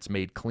polluted. It's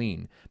made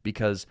clean,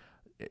 because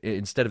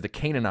instead of the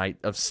Canaanite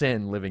of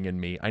sin living in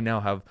me, I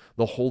now have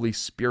the Holy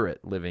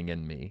Spirit living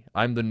in me.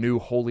 I'm the new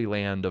holy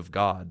land of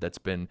God that's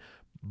been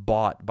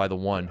bought by the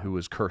one who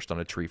was cursed on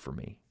a tree for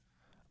me.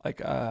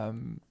 Like,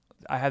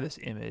 I had this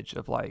image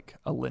of like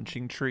a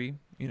lynching tree,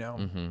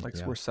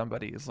 where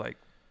somebody is like,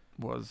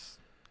 was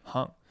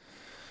hung.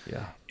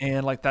 Yeah.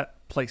 And like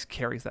that place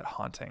carries that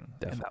haunting and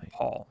Definitely. that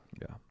pall.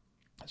 Yeah.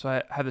 So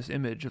I have this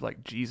image of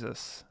like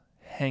Jesus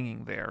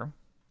hanging there,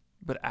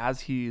 but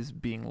as he's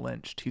being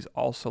lynched, he's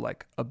also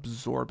like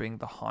absorbing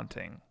the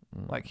haunting.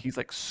 Like he's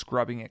like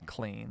scrubbing it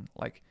clean.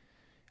 Like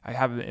I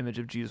have an image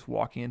of Jesus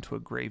walking into a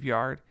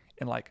graveyard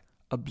and like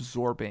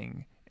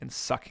absorbing and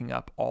sucking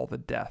up all the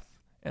death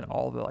and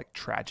all the like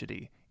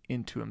tragedy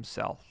into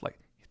himself, like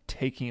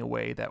taking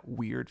away that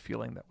weird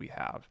feeling that we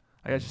have.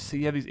 Like I just see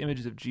you have these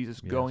images of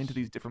Jesus going to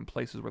these different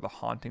places where the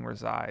haunting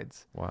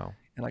resides. Wow.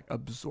 And like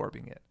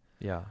absorbing it.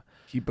 Yeah.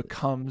 He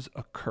becomes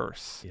a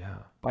curse. Yeah.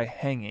 By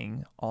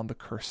hanging on the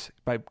curse,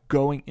 by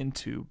going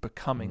into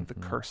becoming the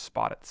curse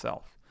spot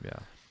itself. Yeah.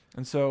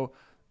 And so,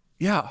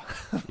 yeah.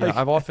 Yeah,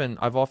 I've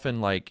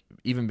often like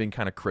even been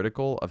kind of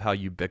critical of how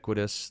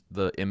ubiquitous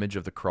the image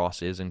of the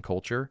cross is in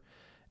culture.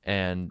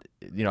 And,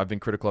 you know, I've been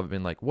critical of it,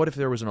 been like, what if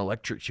there was an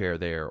electric chair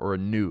there or a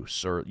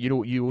noose or, you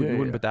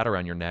wouldn't put that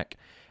around your neck.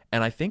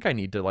 And I think I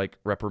need to like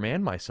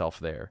reprimand myself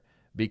there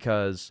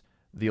because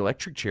the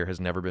electric chair has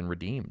never been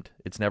redeemed.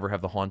 It's never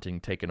had the haunting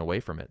taken away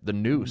from it. The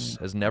noose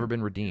has never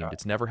been redeemed.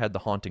 It's never had the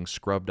haunting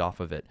scrubbed off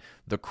of it.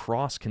 The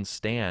cross can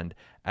stand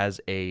as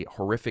a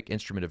horrific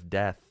instrument of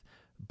death,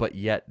 but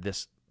yet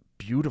this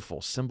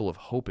beautiful symbol of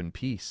hope and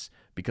peace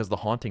because the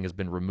haunting has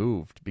been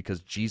removed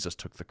because Jesus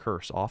took the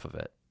curse off of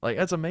it. Like,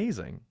 that's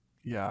amazing.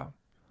 Yeah.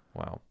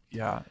 Wow.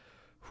 Yeah.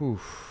 Whew.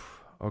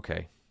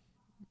 Okay.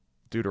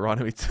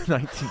 Deuteronomy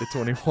 19 to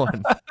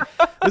 21.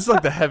 This is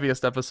like the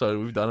heaviest episode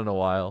we've done in a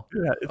while.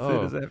 Yeah,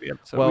 it is a heavy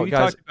episode. Well, we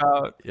guys,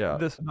 talked about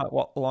this not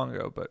long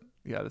ago, but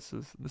yeah, this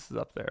is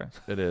up there.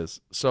 It is.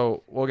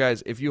 So, well,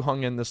 guys, if you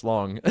hung in this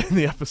long in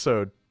the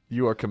episode,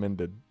 you are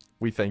commended.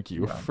 We thank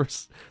you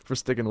for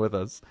sticking with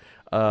us.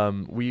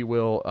 We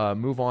will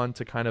move on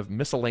to kind of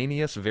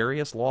miscellaneous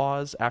various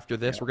laws after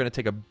this. We're going to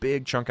take a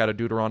big chunk out of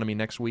Deuteronomy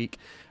next week.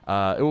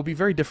 It will be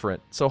very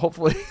different. So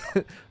hopefully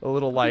a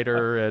little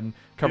lighter and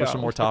cover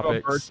some more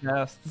topics. Bird's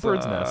nests.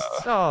 Bird's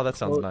nests. Oh, that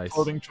sounds nice.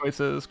 Clothing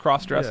choices,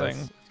 cross-dressing.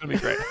 Yes. It's going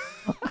to be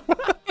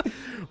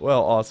great.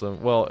 Well,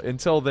 awesome. Well,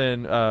 until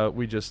then,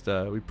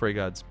 we pray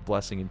God's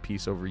blessing and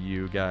peace over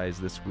you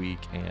guys this week,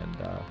 and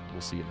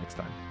we'll see you next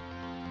time.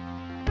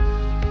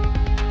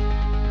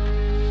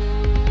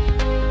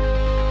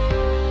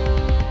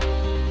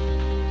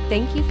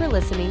 Thank you for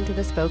listening to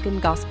the Spoken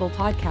Gospel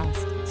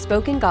Podcast.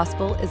 Spoken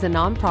Gospel is a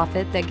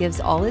nonprofit that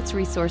gives all its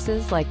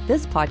resources, like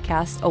this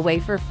podcast, away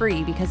for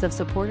free because of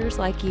supporters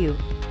like you.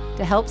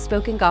 To help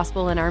Spoken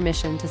Gospel in our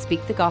mission to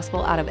speak the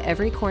gospel out of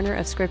every corner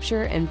of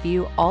Scripture and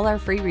view all our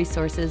free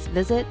resources,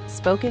 visit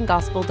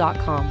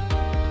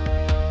spokengospel.com.